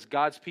 He says,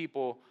 God's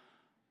people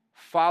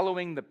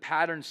following the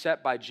pattern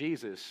set by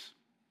Jesus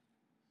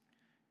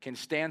can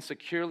stand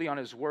securely on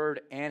his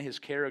word and his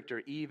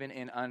character even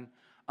in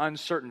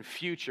uncertain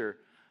future.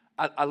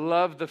 I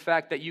love the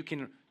fact that you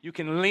can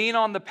lean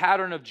on the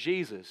pattern of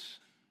Jesus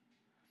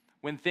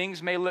when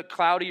things may look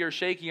cloudy or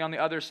shaky on the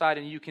other side,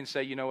 and you can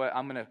say, you know what,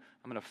 I'm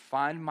gonna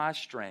find my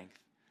strength.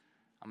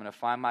 I'm gonna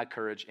find my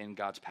courage in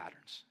God's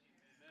patterns.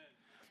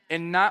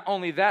 And not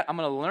only that, I'm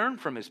going to learn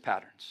from his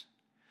patterns.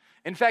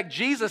 In fact,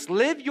 Jesus,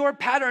 live your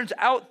patterns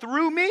out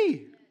through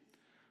me.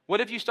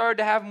 What if you started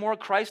to have more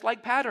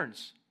Christ-like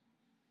patterns?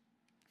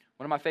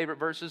 One of my favorite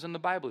verses in the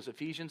Bible is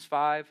Ephesians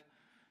 5,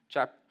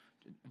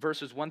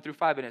 verses 1 through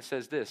 5, and it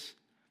says this,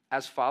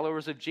 as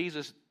followers of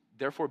Jesus,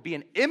 therefore be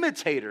an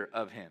imitator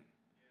of him.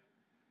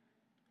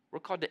 We're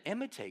called to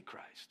imitate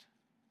Christ.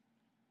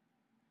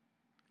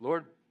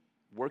 Lord,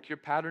 work your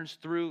patterns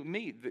through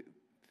me.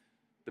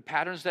 The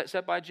patterns that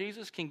set by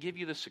Jesus can give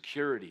you the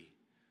security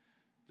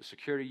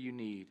you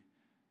need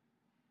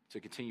to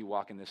continue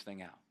walking this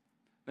thing out.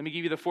 Let me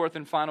give you the fourth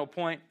and final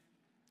point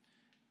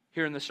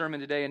here in the sermon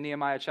today in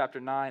Nehemiah chapter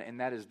 9, and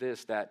that is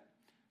this, that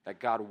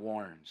God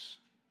warns.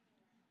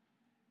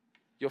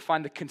 You'll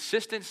find the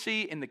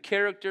consistency in the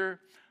character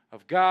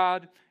of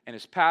God and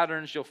his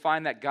patterns. You'll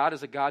find that God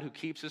is a God who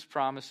keeps his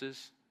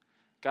promises.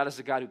 God is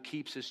a God who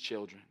keeps his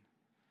children.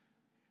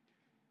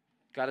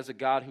 God is a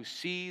God who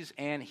sees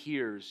and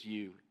hears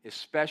you,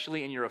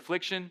 especially in your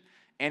affliction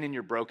and in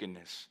your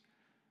brokenness.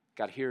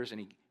 God hears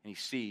and he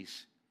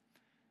sees.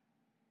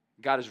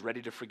 God is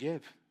ready to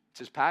forgive. It's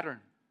his pattern.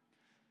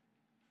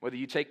 Whether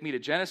you take me to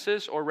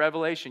Genesis or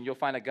Revelation, you'll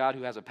find a God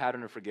who has a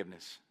pattern of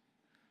forgiveness.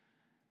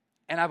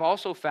 And I've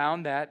also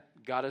found that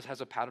God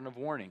has a pattern of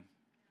warning.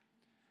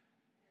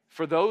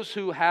 For those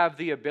who have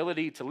the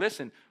ability to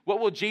listen, what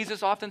will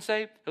Jesus often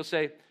say? He'll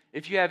say,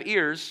 if you have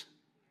ears,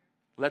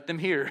 let them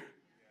hear.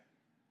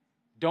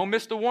 Don't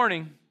miss the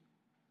warning.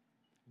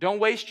 Don't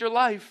waste your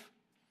life.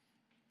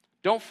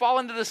 Don't fall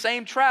into the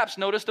same traps.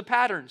 Notice the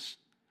patterns.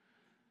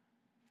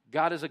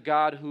 God is a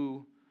God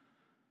who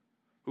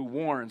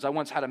warns. I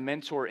once had a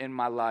mentor in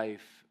my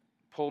life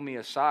pull me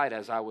aside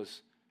as I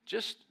was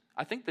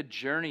I think the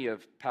journey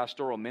of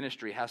pastoral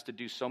ministry has to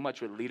do so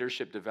much with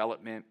leadership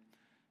development,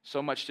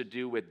 so much to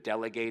do with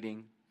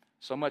delegating,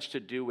 so much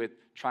to do with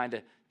trying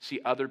to see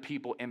other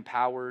people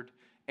empowered.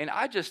 And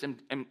I just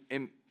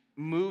am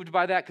moved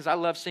by that because I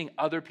love seeing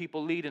other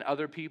people lead and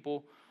other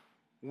people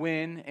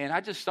win. And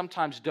I just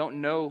sometimes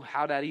don't know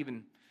how that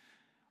even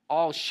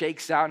all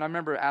shakes out. And I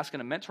remember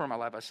asking a mentor in my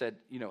life, I said,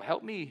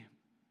 help me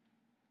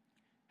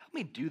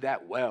do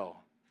that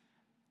well.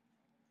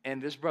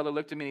 And this brother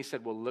looked at me and he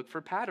said, well, look for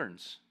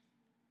patterns.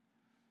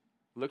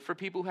 Look for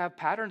people who have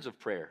patterns of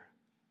prayer.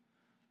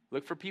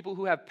 Look for people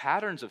who have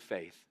patterns of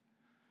faith.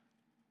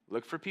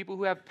 Look for people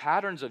who have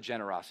patterns of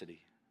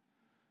generosity.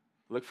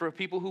 Look for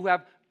people who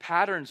have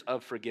patterns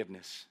of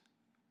forgiveness.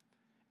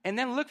 And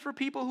then look for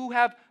people who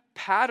have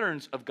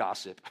patterns of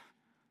gossip.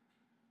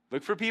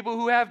 Look for people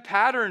who have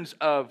patterns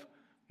of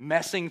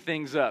messing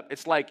things up.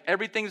 It's like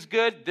everything's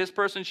good, this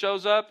person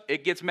shows up,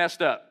 it gets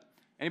messed up.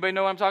 Anybody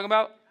know what I'm talking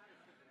about?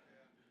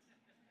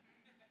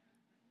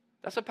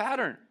 That's a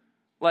pattern.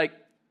 Like,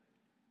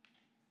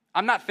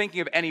 I'm not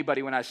thinking of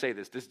anybody when I say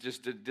this. This is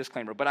just a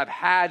disclaimer. But I've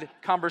had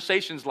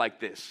conversations like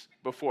this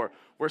before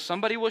where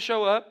somebody will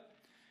show up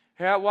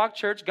here at Walk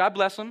Church, God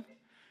bless them,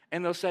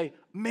 and they'll say,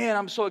 man,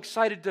 I'm so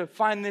excited to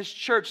find this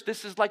church.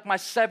 This is like my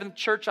 7th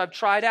church I've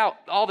tried out.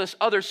 All this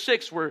other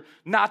 6 were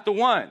not the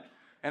one.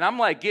 And I'm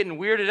like getting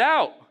weirded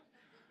out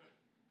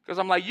because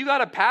I'm like, you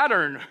got a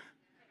pattern.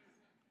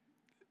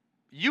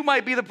 You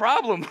might be the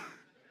problem.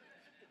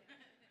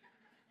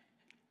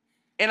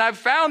 And I've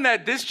found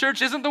that this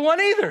church isn't the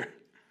one either.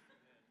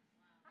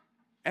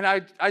 And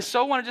I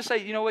so want to just say,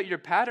 you know what? Your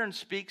pattern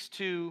speaks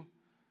to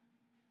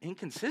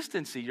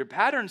inconsistency. Your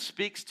pattern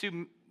speaks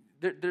to,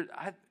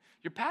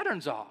 your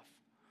pattern's off.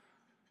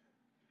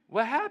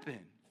 What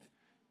happened?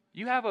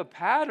 You have a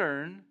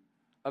pattern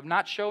of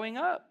not showing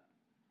up.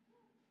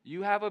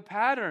 You have a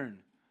pattern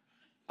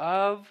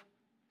of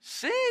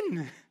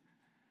sin.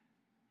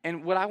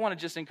 And what I want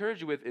to just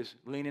encourage you with is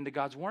lean into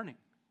God's warning.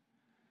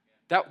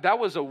 That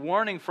was a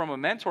warning from a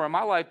mentor in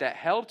my life that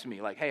helped me.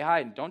 Like, hey,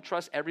 Hayden, don't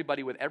trust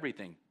everybody with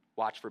everything.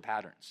 Watch for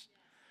patterns.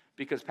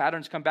 Because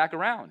patterns come back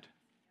around.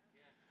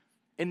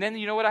 And then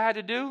you know what I had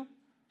to do?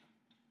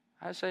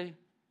 I had to say,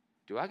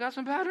 do I got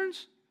some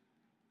patterns?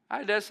 I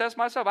had to assess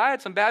myself. I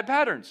had some bad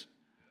patterns.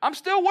 I'm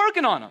still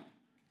working on them.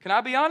 Can I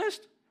be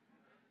honest?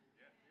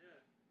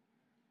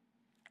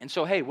 And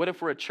so, hey, what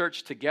if we're a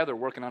church together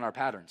working on our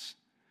patterns?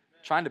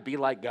 Trying to be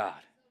like God.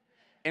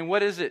 And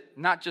what is it?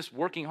 Not just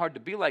working hard to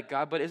be like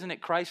God, but isn't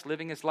it Christ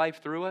living his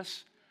life through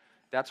us?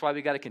 That's why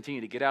we got to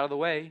continue to get out of the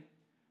way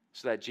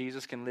so that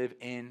Jesus can live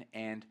in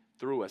and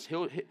through us.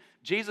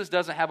 Jesus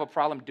doesn't have a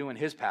problem doing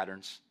his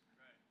patterns.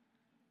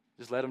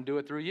 Just let him do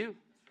it through you.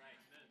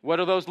 What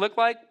do those look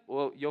like?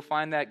 Well, you'll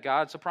find that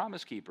God's a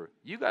promise keeper.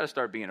 You got to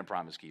start being a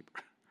promise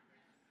keeper.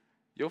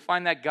 You'll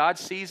find that God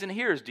sees and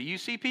hears. Do you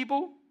see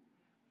people?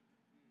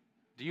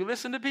 Do you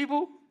listen to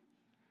people?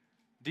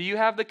 Do you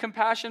have the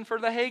compassion for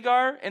the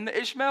Hagar and the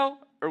Ishmael?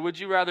 Or would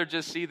you rather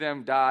just see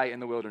them die in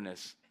the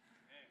wilderness?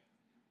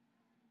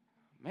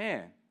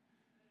 Man,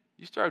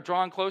 you start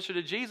drawing closer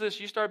to Jesus,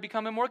 you start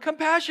becoming more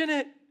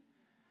compassionate.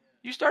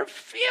 You start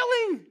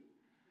feeling.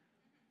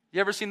 You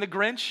ever seen The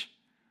Grinch?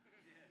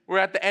 We're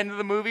at the end of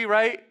the movie,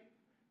 right?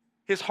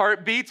 His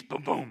heart beats,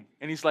 boom, boom.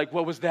 And he's like,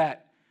 what was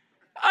that?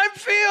 I'm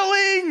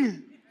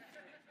feeling.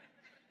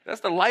 That's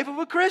the life of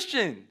a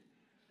Christian.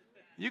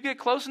 You get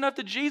close enough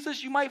to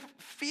Jesus, you might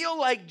feel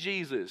like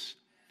Jesus.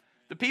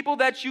 The people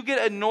that you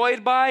get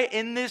annoyed by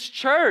in this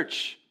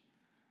church,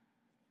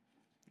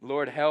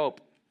 Lord, help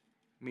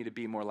me to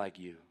be more like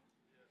you.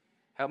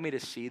 Help me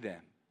to see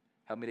them.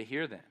 Help me to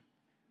hear them.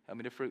 Help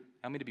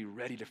me to be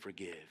ready to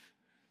forgive.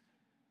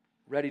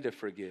 Ready to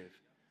forgive.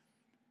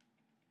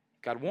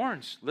 God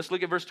warns. Let's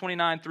look at verse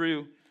 29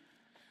 through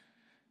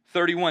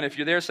 31. If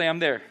you're there, say I'm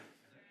there.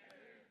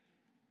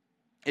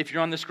 If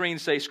you're on the screen,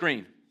 say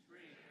screen.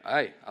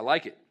 Hey, I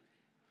like it.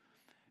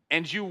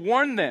 And you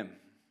warned them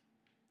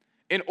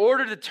in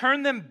order to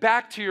turn them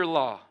back to your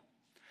law.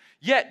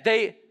 Yet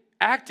they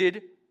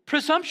acted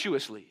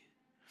presumptuously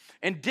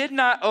and did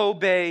not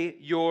obey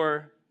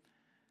your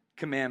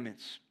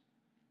commandments,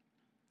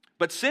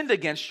 but sinned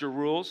against your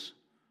rules,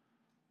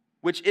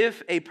 which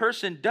if a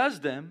person does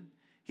them,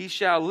 he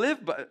shall live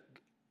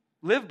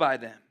by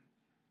them.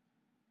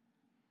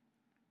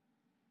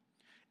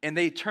 And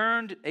they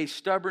turned a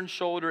stubborn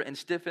shoulder and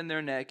stiffened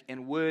their neck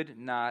and would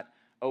not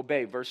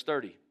obey. Verse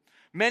 30.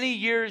 Many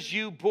years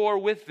you bore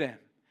with them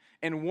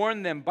and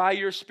warned them by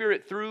your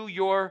Spirit through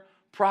your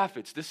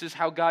prophets. This is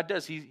how God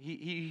does.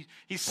 He's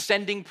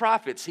sending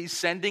prophets. He's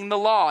sending the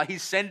law.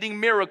 He's sending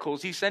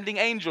miracles. He's sending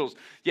angels.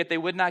 Yet they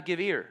would not give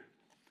ear.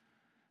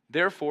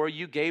 Therefore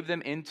you gave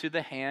them into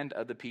the hand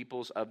of the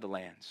peoples of the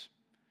lands.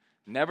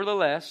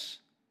 Nevertheless,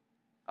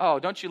 oh,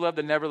 don't you love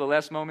the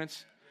nevertheless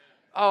moments?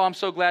 Oh, I'm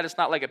so glad it's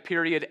not like a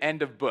period,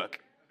 end of book,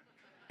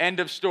 end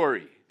of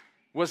story.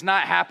 Was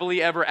not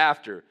happily ever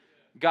after.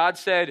 God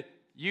said,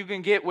 you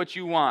can get what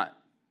you want.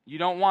 You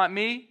don't want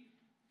me?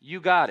 You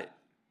got it.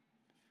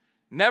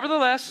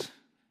 Nevertheless,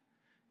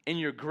 in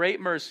your great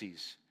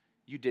mercies,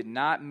 you did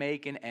not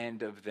make an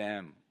end of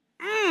them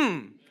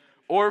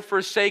or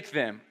forsake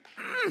them.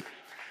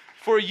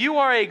 For you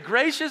are a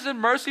gracious and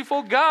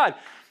merciful God.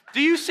 Do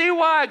you see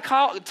why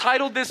I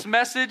titled this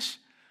message,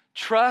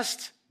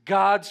 Trust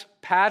God's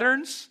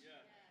Patterns?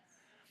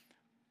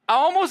 I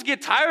almost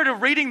get tired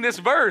of reading this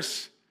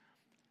verse,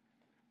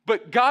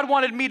 but God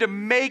wanted me to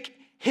make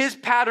his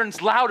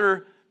patterns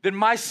louder than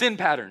my sin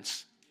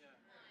patterns.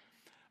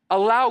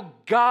 Allow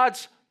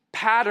God's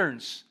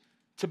patterns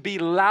to be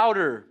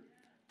louder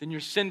than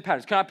your sin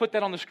patterns. Can I put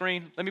that on the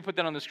screen? Let me put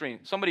that on the screen.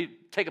 Somebody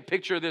take a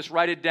picture of this,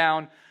 write it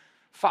down.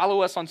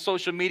 Follow us on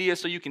social media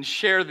so you can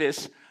share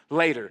this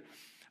later.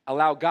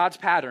 Allow God's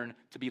pattern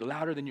to be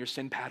louder than your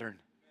sin pattern.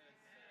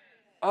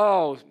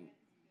 Oh,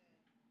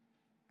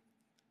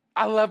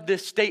 I love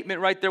this statement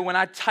right there. When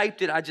I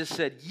typed it, I just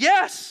said,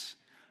 yes,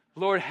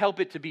 Lord, help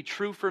it to be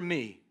true for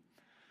me.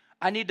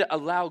 I need to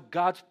allow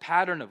God's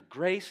pattern of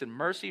grace and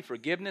mercy,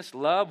 forgiveness,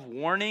 love,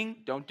 warning.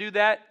 Don't do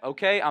that.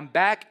 Okay, I'm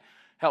back.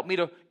 Help me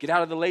to get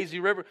out of the lazy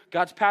river.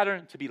 God's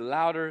pattern to be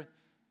louder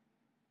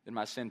than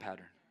my sin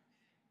pattern.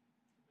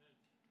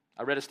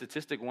 I read a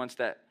statistic once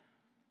that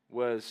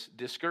was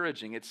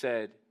discouraging. It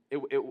said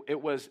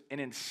it was an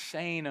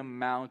insane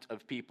amount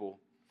of people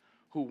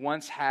who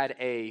once had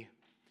a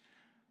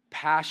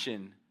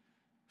passion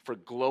for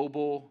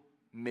global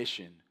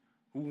mission,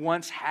 who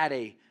once had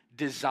a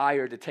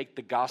desire to take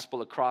the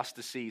gospel across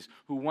the seas,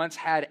 who once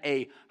had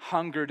a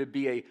hunger to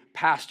be a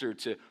pastor,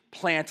 to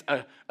plant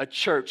a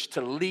church,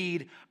 to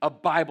lead a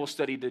Bible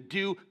study, to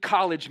do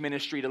college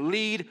ministry, to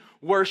lead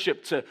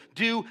worship, to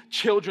do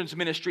children's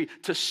ministry,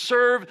 to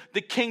serve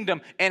the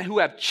kingdom, and who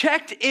have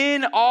checked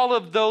in all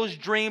of those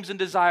dreams and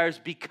desires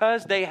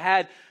because they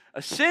had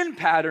a sin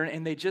pattern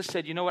and they just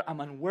said, you know what, I'm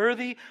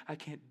unworthy, I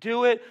can't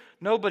do it,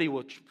 nobody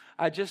will,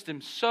 I just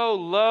am so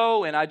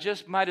low and I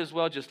just might as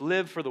well just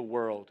live for the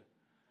world.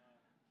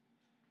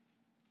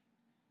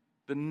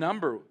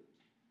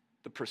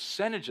 The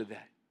percentage of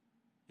that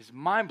is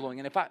mind-blowing.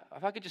 And if I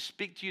could just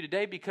speak to you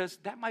today, because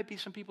that might be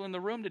some people in the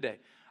room today.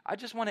 I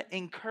just want to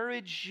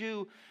encourage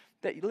you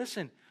that,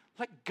 listen,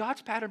 let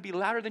God's pattern be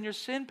louder than your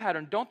sin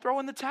pattern. Don't throw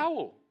in the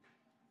towel.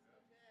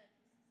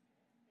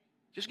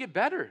 Just get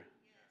better.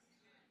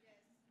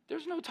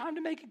 There's no time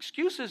to make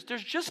excuses.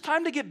 There's just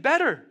time to get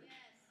better.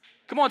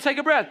 Come on, take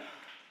a breath.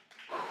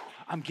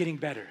 I'm getting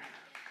better.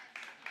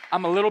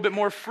 I'm a little bit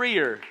more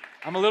freer.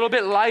 I'm a little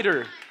bit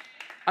lighter.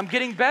 I'm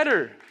getting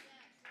better.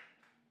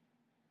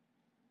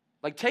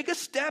 Like, take a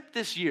step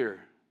this year.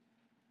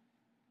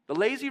 The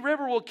lazy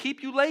river will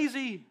keep you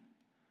lazy.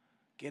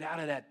 Get out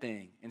of that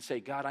thing and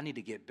say, God, I need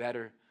to get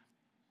better.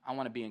 I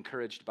want to be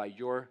encouraged by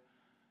your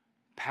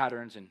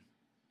patterns, and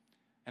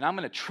I'm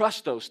going to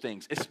trust those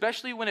things,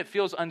 especially when it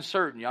feels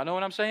uncertain. Y'all know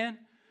what I'm saying?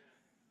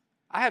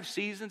 I have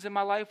seasons in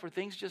my life where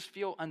things just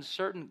feel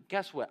uncertain.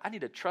 Guess what? I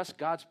need to trust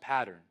God's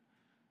pattern.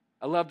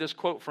 I love this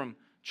quote from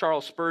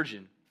Charles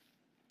Spurgeon.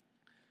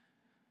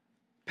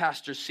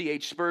 Pastor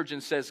C.H.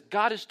 Spurgeon says,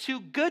 God is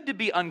too good to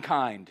be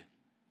unkind,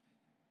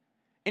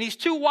 and he's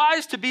too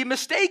wise to be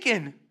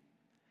mistaken.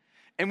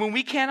 And when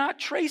we cannot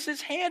trace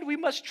his hand, we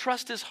must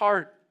trust his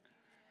heart.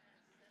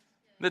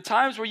 The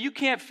times where you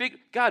can't figure,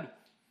 God,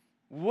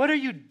 what are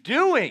you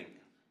doing?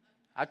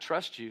 I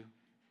trust you.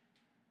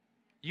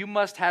 You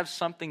must have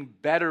something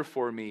better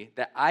for me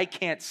that I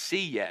can't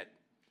see yet.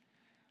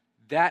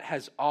 That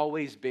has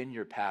always been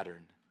your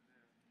pattern.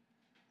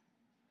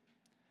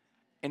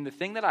 And the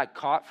thing that I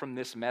caught from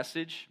this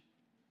message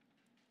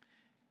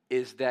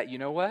is that, you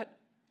know what?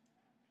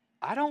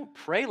 I don't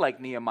pray like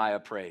Nehemiah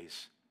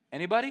prays.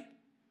 Anybody?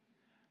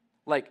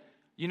 Like,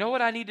 you know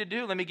what I need to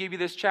do? Let me give you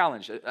this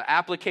challenge. An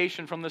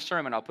application from the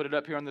sermon. I'll put it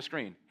up here on the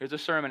screen. Here's a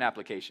sermon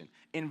application.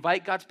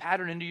 Invite God's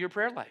pattern into your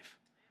prayer life.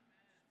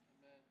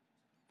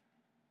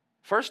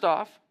 First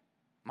off,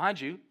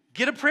 mind you,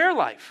 get a prayer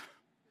life.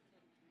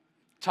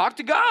 Talk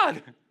to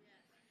God.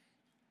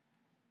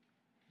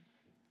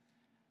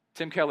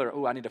 Tim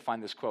Keller, I need to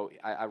find this quote.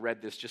 I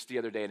read this just the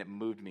other day and it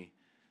moved me.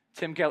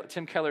 Tim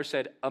Keller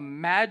said,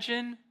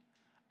 imagine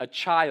a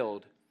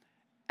child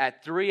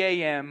at 3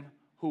 a.m.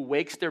 who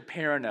wakes their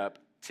parent up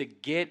to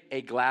get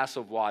a glass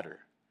of water.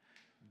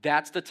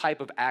 That's the type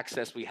of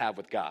access we have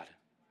with God.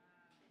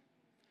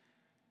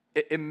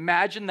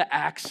 Imagine the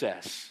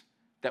access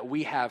that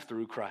we have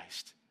through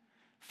Christ.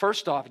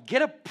 First off,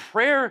 get a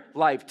prayer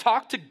life.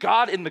 Talk to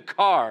God in the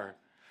car.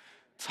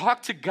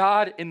 Talk to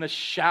God in the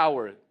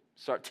shower.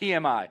 Sorry,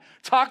 TMI.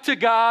 Talk to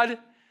God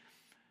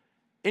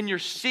in your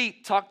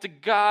seat. Talk to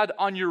God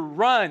on your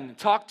run.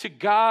 Talk to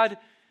God.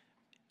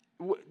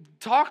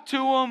 Talk to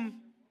Him.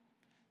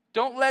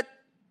 Don't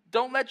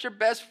let your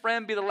best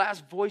friend be the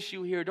last voice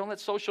you hear. Don't let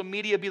social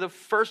media be the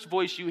first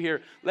voice you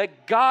hear.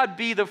 Let God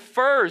be the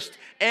first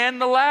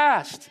and the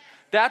last.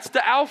 That's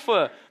the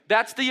Alpha.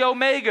 That's the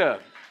Omega.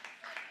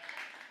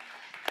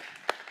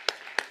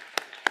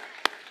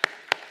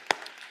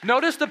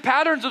 Notice the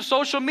patterns of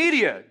social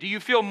media. Do you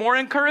feel more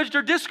encouraged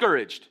or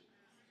discouraged?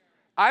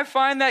 I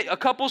find that a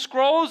couple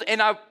scrolls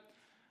and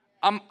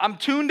I'm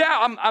tuned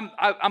out.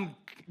 I'm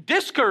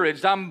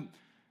discouraged. I'm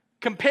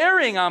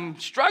comparing. I'm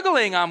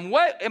struggling.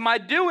 What am I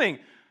doing?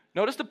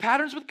 Notice the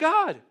patterns with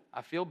God.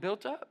 I feel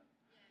built up.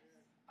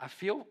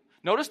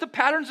 Notice the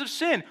patterns of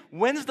sin.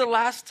 When's the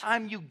last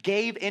time you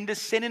gave into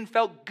sin and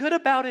felt good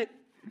about it?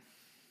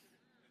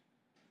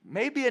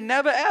 Maybe it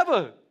never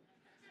ever.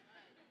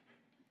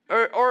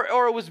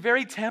 Or it was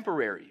very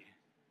temporary.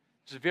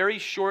 It was very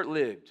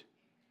short-lived.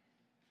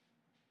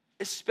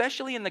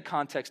 Especially in the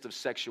context of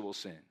sexual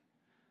sin.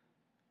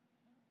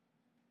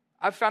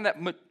 I've found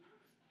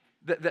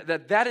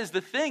that is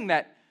the thing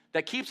that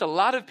keeps a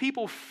lot of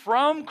people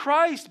from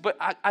Christ. But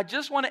I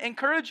just want to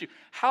encourage you.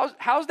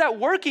 How's that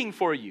working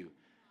for you?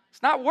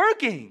 It's not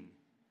working.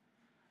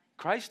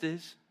 Christ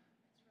is.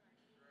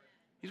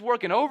 He's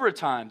working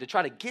overtime to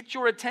try to get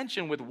your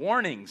attention with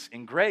warnings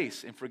and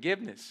grace and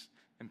forgiveness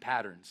and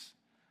patterns.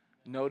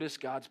 Notice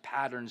God's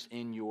patterns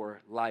in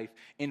your life.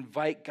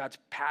 Invite God's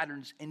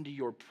patterns into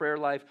your prayer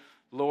life.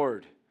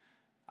 Lord,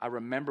 I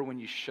remember when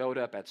you showed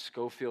up at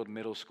Schofield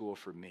Middle School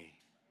for me.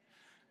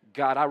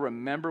 God, I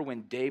remember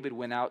when David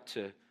went out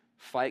to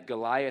fight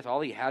Goliath.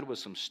 All he had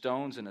was some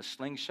stones and a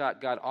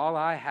slingshot. God, all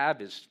I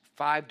have is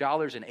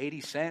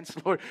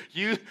 $5.80. Lord,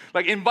 you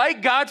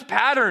invite God's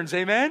patterns,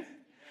 amen,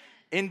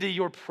 into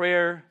your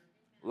prayer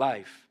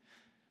life.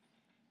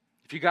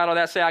 If you got all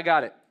that, say, I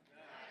got it.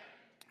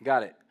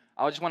 Got it.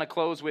 I just want to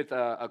close with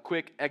a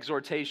quick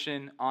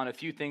exhortation on a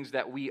few things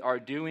that we are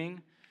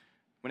doing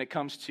when it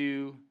comes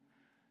to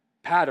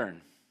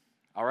pattern.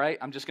 All right?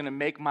 I'm just going to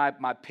make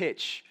my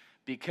pitch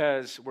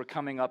because we're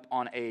coming up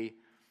on a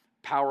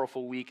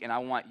powerful week, and I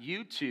want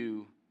you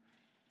to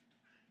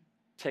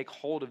take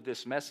hold of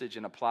this message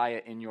and apply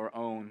it in your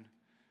own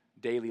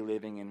daily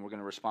living, and we're going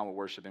to respond with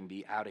worship and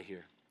be out of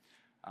here.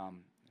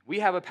 We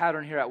have a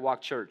pattern here at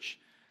Walk Church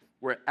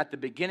where at the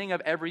beginning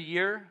of every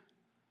year,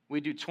 we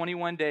do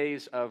 21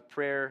 days of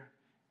prayer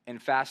and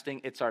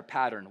fasting. It's our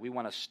pattern. We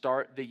want to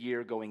start the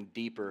year going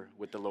deeper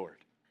with the Lord.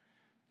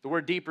 The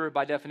word deeper,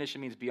 by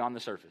definition, means beyond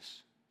the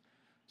surface.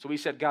 So we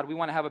said, God, we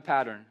want to have a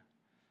pattern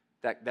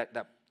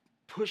that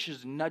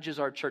pushes, nudges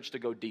our church to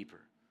go deeper,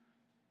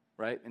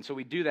 right? And so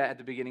we do that at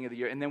the beginning of the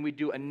year. And then we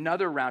do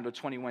another round of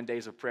 21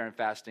 days of prayer and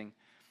fasting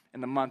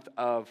in the month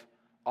of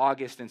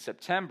August and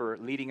September,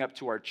 leading up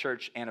to our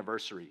church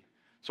anniversary.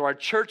 So our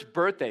church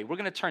birthday, we're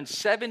going to turn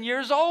 7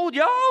 years old,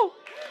 yo!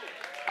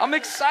 I'm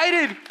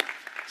excited.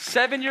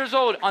 7 years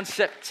old on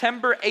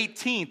September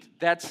 18th.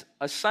 That's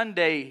a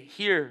Sunday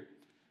here,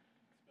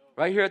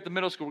 right here at the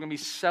middle school. We're going to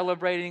be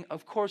celebrating.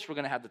 Of course, we're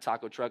going to have the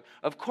taco truck.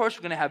 Of course,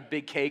 we're going to have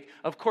big cake.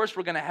 Of course,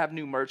 we're going to have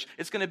new merch.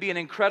 It's going to be an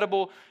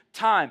incredible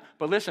time.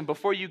 But listen,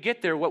 before you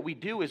get there, what we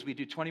do is we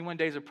do 21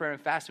 days of prayer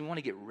and fasting. We want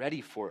to get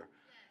ready for it.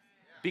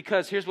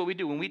 Because here's what we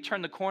do. When we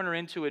turn the corner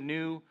into a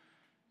new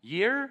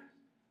year,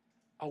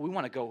 we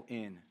want to go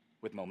in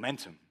with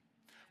momentum.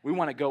 We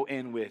want to go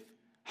in with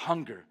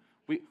hunger.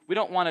 We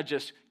don't want to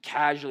just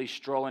casually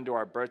stroll into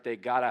our birthday.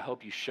 God, I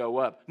hope you show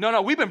up.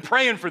 No, we've been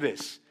praying for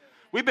this.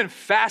 We've been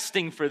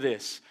fasting for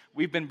this.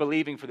 We've been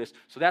believing for this.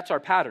 So that's our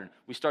pattern.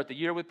 We start the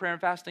year with prayer and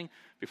fasting.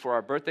 Before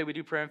our birthday, we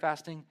do prayer and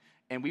fasting.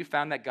 And we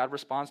found that God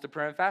responds to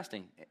prayer and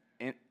fasting.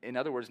 In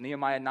other words,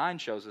 Nehemiah 9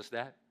 shows us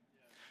that.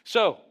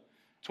 So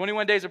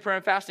 21 days of prayer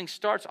and fasting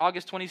starts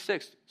August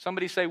 26th.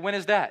 Somebody say, when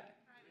is that?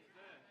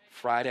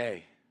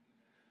 Friday.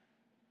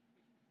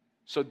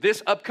 So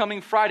this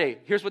upcoming Friday,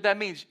 here's what that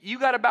means. You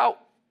got about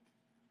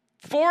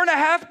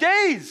 4.5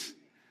 days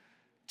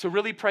to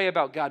really pray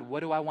about, God,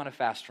 what do I want to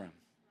fast from?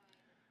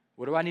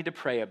 What do I need to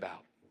pray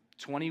about?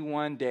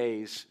 21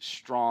 days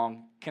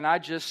strong. Can I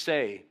just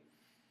say,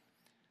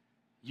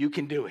 you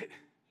can do it.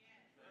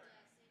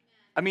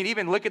 I mean,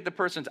 even look at the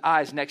person's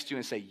eyes next to you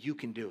and say, you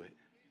can do it.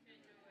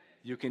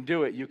 You can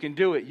do it. You can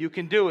do it. You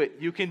can do it.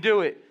 You can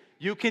do it.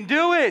 You can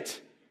do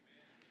it.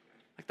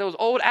 Like those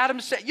old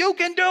Adams said, you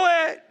can do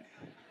it.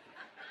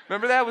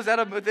 Remember that? Was that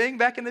a thing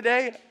back in the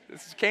day?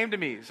 This came to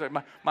me. So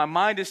my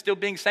mind is still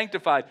being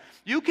sanctified.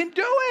 You can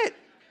do it.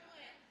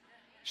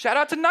 Shout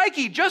out to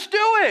Nike. Just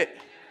do it.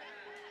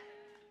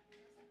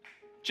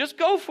 Just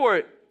go for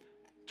it.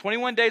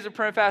 21 days of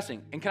prayer and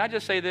fasting. And can I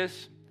just say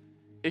this?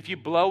 If you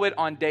blow it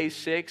on day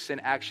 6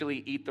 and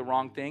actually eat the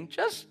wrong thing,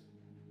 just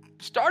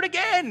start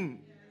again.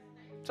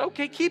 It's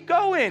okay. Keep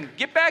going.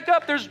 Get back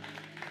up.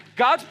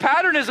 God's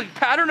pattern is a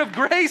pattern of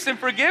grace and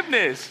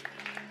forgiveness.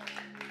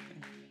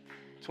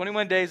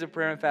 21 days of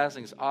prayer and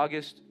fasting is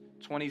August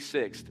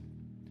 26th.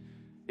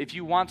 If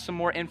you want some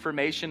more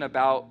information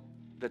about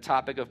the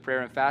topic of prayer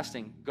and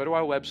fasting, go to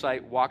our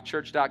website,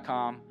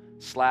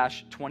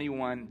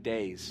 walkchurch.com/21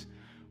 days.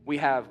 We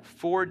have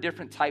 4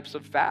 different types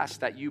of fasts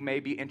that you may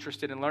be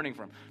interested in learning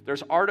from.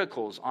 There's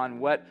articles on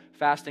what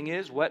fasting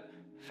is, what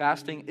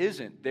fasting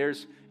isn't.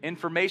 There's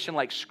information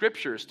like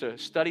scriptures to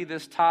study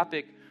this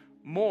topic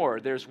more.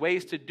 There's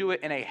ways to do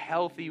it in a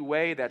healthy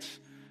way that's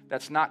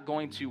not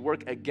going to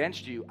work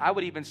against you. I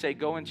would even say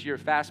go into your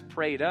fast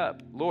prayed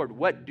up. Lord,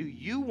 what do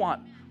you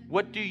want?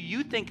 What do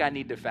you think I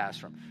need to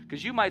fast from?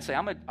 Because you might say,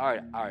 all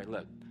right,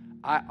 look,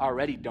 I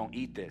already don't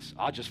eat this.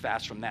 I'll just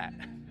fast from that.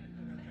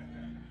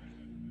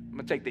 I'm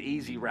going to take the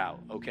easy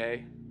route,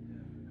 okay?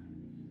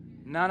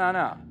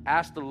 No.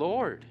 Ask the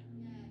Lord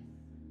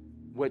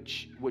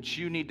what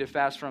you need to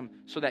fast from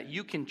so that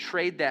you can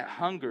trade that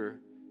hunger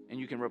and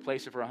you can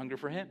replace it for a hunger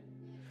for Him.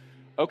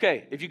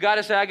 Okay, if you got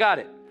it, say, I got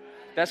it.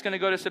 That's going to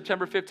go to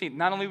September 15th.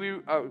 Not only we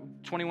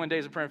 21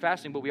 days of prayer and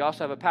fasting, but we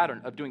also have a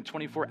pattern of doing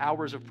 24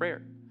 hours of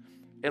prayer.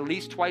 At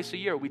least twice a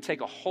year, we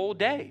take a whole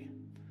day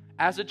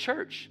as a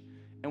church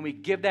and we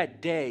give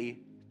that day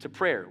to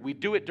prayer. We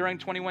do it during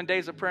 21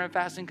 days of prayer and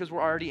fasting because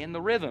we're already in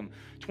the rhythm.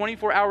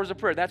 24 hours of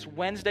prayer. That's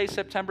Wednesday,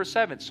 September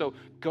 7th. So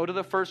go to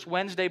the first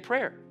Wednesday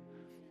prayer,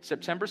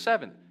 September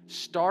 7th.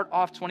 Start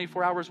off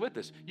 24 hours with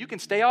us. You can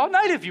stay all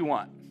night if you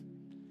want.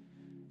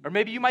 Or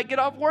maybe you might get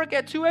off work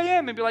at 2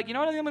 a.m. and be like, you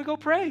know what, I'm going to go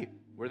pray.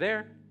 We're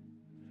there.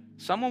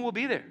 Someone will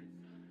be there.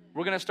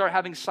 We're going to start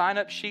having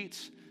sign-up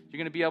sheets. You're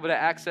going to be able to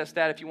access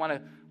that if you want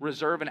to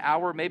reserve an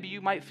hour. Maybe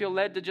you might feel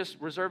led to just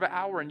reserve an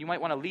hour and you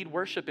might want to lead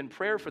worship in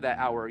prayer for that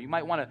hour. You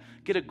might want to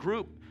get a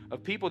group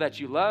of people that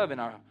you love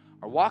and are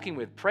walking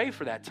with. Pray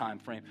for that time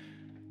frame.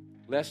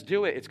 Let's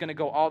do it. It's going to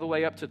go all the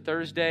way up to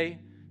Thursday,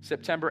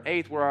 September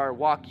 8th, where our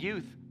Walk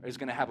Youth is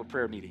going to have a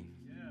prayer meeting.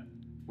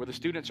 Where the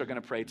students are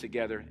going to pray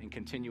together and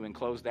continue and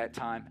close that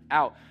time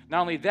out.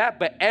 Not only that,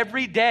 but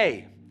every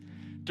day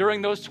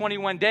during those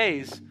 21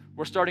 days,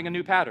 we're starting a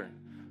new pattern.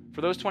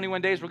 For those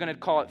 21 days, we're going to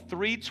call it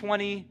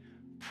 320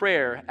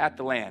 prayer at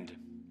the land.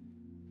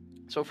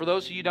 So for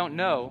those of you who don't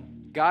know,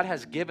 God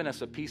has given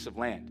us a piece of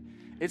land.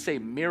 It's a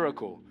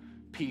miracle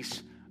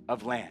piece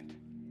of land.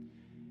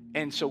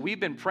 And so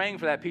we've been praying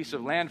for that piece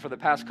of land for the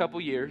past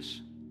couple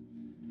years,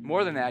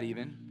 more than that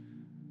even.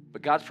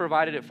 But God's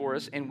provided it for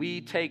us, and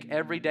we take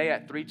every day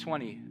at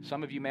 3:20.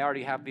 Some of you may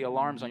already have the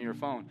alarms on your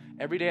phone.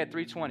 Every day at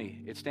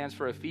 3:20, it stands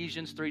for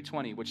Ephesians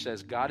 3:20, which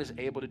says God is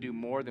able to do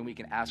more than we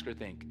can ask or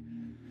think.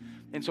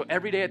 And so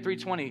every day at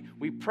 3:20,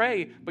 we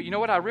pray, but you know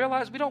what I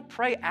realized? We don't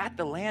pray at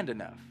the land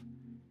enough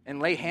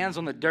and lay hands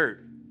on the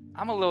dirt.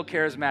 I'm a little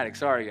charismatic.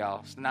 Sorry,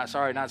 y'all. Not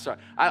sorry.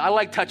 I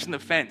like touching the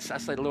fence. I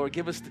say, Lord,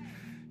 give us,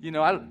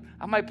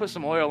 I might put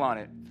some oil on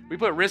it. We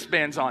put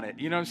wristbands on it.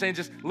 You know what I'm saying?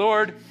 Just,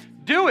 Lord,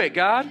 do it,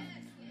 God.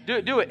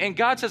 Do it. And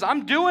God says,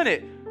 I'm doing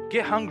it.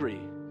 Get hungry.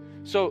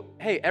 So,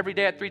 hey, every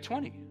day at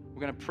 3:20,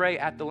 we're going to pray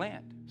at the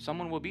land.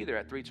 Someone will be there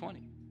at 3:20.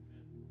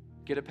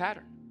 Get a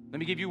pattern. Let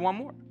me give you one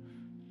more.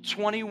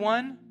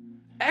 21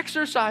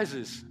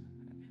 exercises.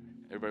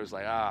 Everybody was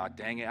like,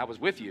 dang it, I was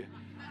with you.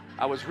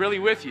 I was really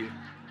with you.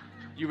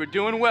 You were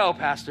doing well,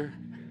 Pastor.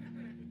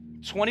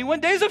 21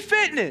 days of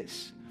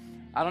fitness.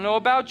 I don't know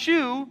about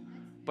you,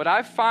 but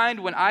I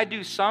find when I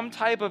do some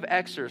type of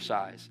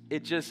exercise,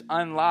 it just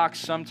unlocks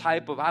some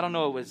type of,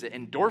 was it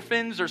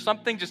endorphins or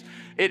something? Just,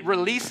 it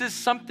releases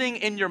something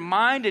in your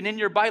mind and in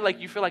your body, like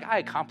you feel like I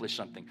accomplished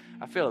something.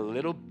 I feel a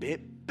little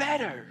bit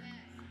better.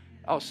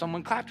 Oh,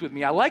 someone clapped with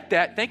me. I like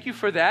that. Thank you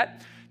for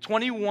that.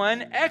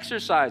 21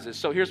 exercises.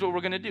 So here's what we're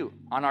going to do.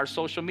 On our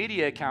social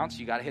media accounts,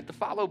 you got to hit the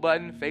follow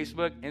button,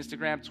 Facebook,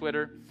 Instagram,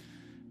 Twitter.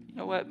 You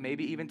know what?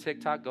 Maybe even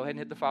TikTok. Go ahead and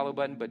hit the follow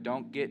button, but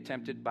don't get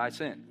tempted by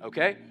sin,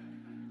 okay?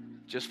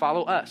 Just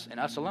follow us and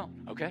us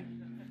alone, okay?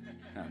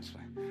 No, it's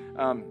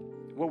fine.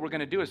 What we're going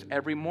to do is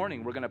every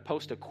morning we're going to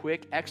post a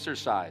quick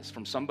exercise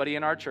from somebody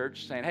in our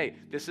church saying, hey,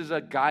 this is a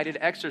guided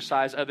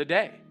exercise of the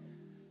day.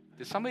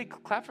 Did somebody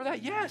clap for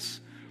that? Yes,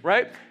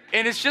 right?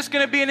 And it's just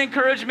going to be an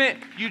encouragement.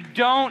 You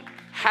don't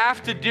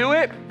have to do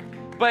it,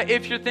 but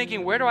if you're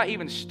thinking, where do I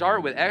even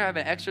start with? I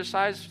haven't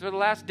exercised for the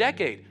last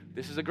decade.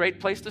 This is a great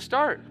place to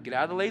start. Get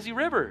out of the lazy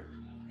river.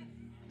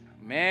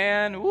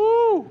 Man,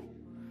 woo!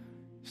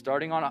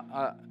 Starting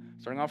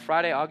on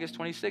Friday, August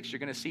 26th, you're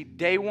going to see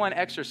day 1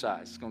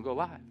 exercise. It's going to go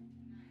live.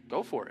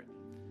 Go for it.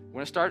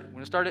 We're going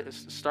to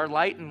start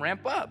light and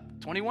ramp up.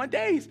 21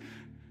 days.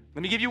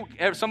 Let me give you,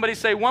 somebody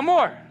say one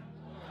more.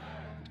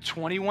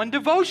 21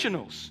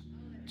 devotionals.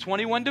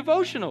 21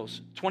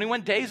 devotionals.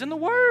 21 days in the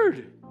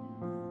Word.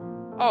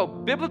 Oh,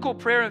 biblical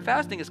prayer and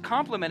fasting is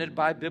complemented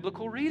by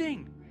biblical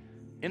reading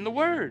in the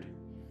Word.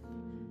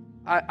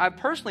 I've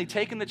personally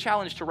taken the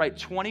challenge to write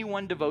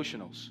 21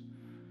 devotionals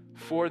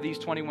for these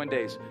 21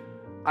 days.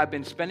 I've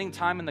been spending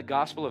time in the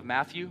Gospel of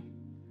Matthew,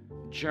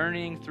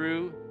 journeying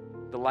through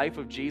the life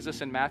of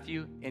Jesus in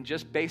Matthew, and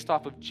just based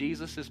off of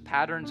Jesus's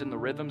patterns and the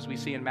rhythms we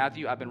see in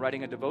Matthew, I've been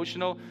writing a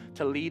devotional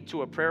to lead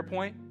to a prayer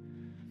point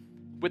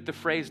with the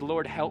phrase,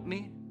 Lord, help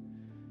me,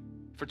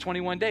 for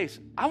 21 days.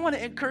 I want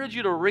to encourage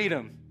you to read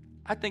them.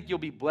 I think you'll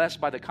be blessed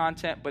by the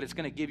content, but it's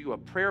going to give you a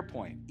prayer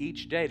point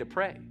each day to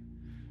pray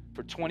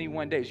for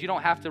 21 days. You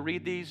don't have to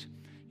read these.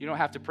 You don't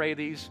have to pray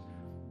these,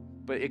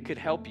 but it could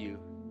help you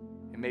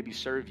and maybe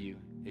serve you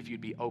if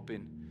you'd be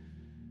open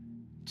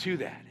to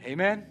that.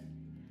 Amen?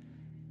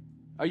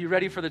 Are you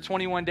ready for the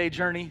 21-day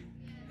journey?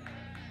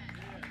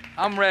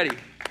 I'm ready.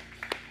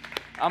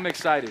 I'm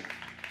excited.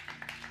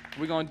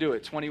 We're going to do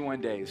it,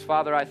 21 days.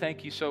 Father, I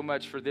thank you so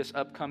much for this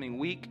upcoming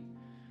week.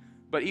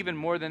 But even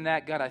more than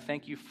that, God, I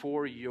thank you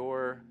for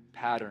your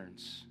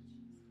patterns.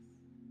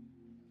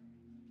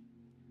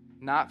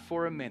 Not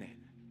for a minute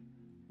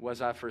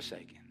was I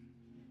forsaken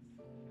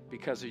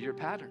because of your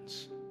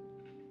patterns.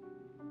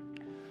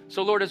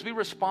 So, Lord, as we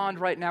respond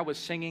right now with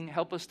singing,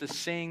 help us to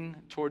sing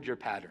toward your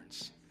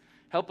patterns.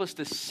 Help us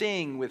to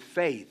sing with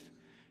faith.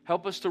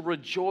 Help us to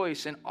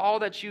rejoice in all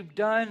that you've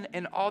done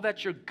and all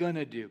that you're going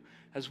to do.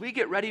 As we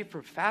get ready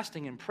for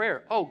fasting and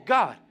prayer, oh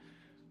God,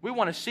 we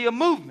want to see a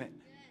movement.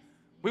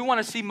 We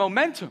want to see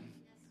momentum.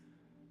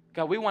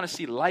 God, we want to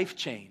see life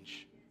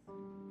change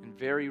in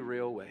very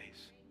real ways.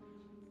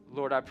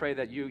 Lord, I pray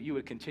that you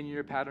would continue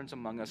your patterns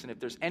among us. And if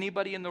there's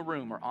anybody in the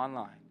room or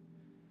online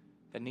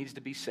that needs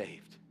to be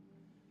saved,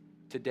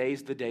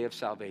 today's the day of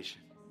salvation.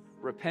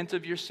 Repent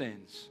of your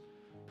sins.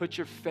 Put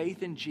your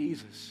faith in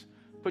Jesus.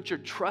 Put your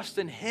trust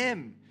in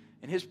him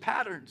and his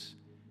patterns.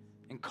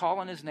 And call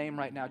on his name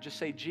right now. Just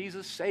say,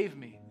 Jesus, save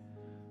me.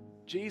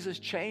 Jesus,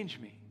 change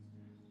me.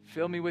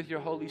 Fill me with your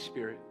Holy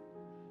Spirit.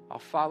 I'll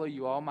follow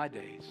you all my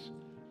days.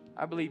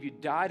 I believe you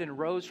died and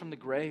rose from the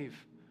grave.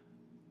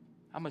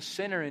 I'm a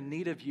sinner in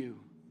need of you.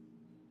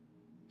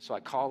 So I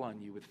call on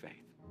you with faith.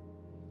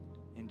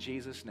 In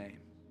Jesus' name,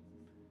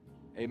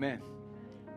 amen.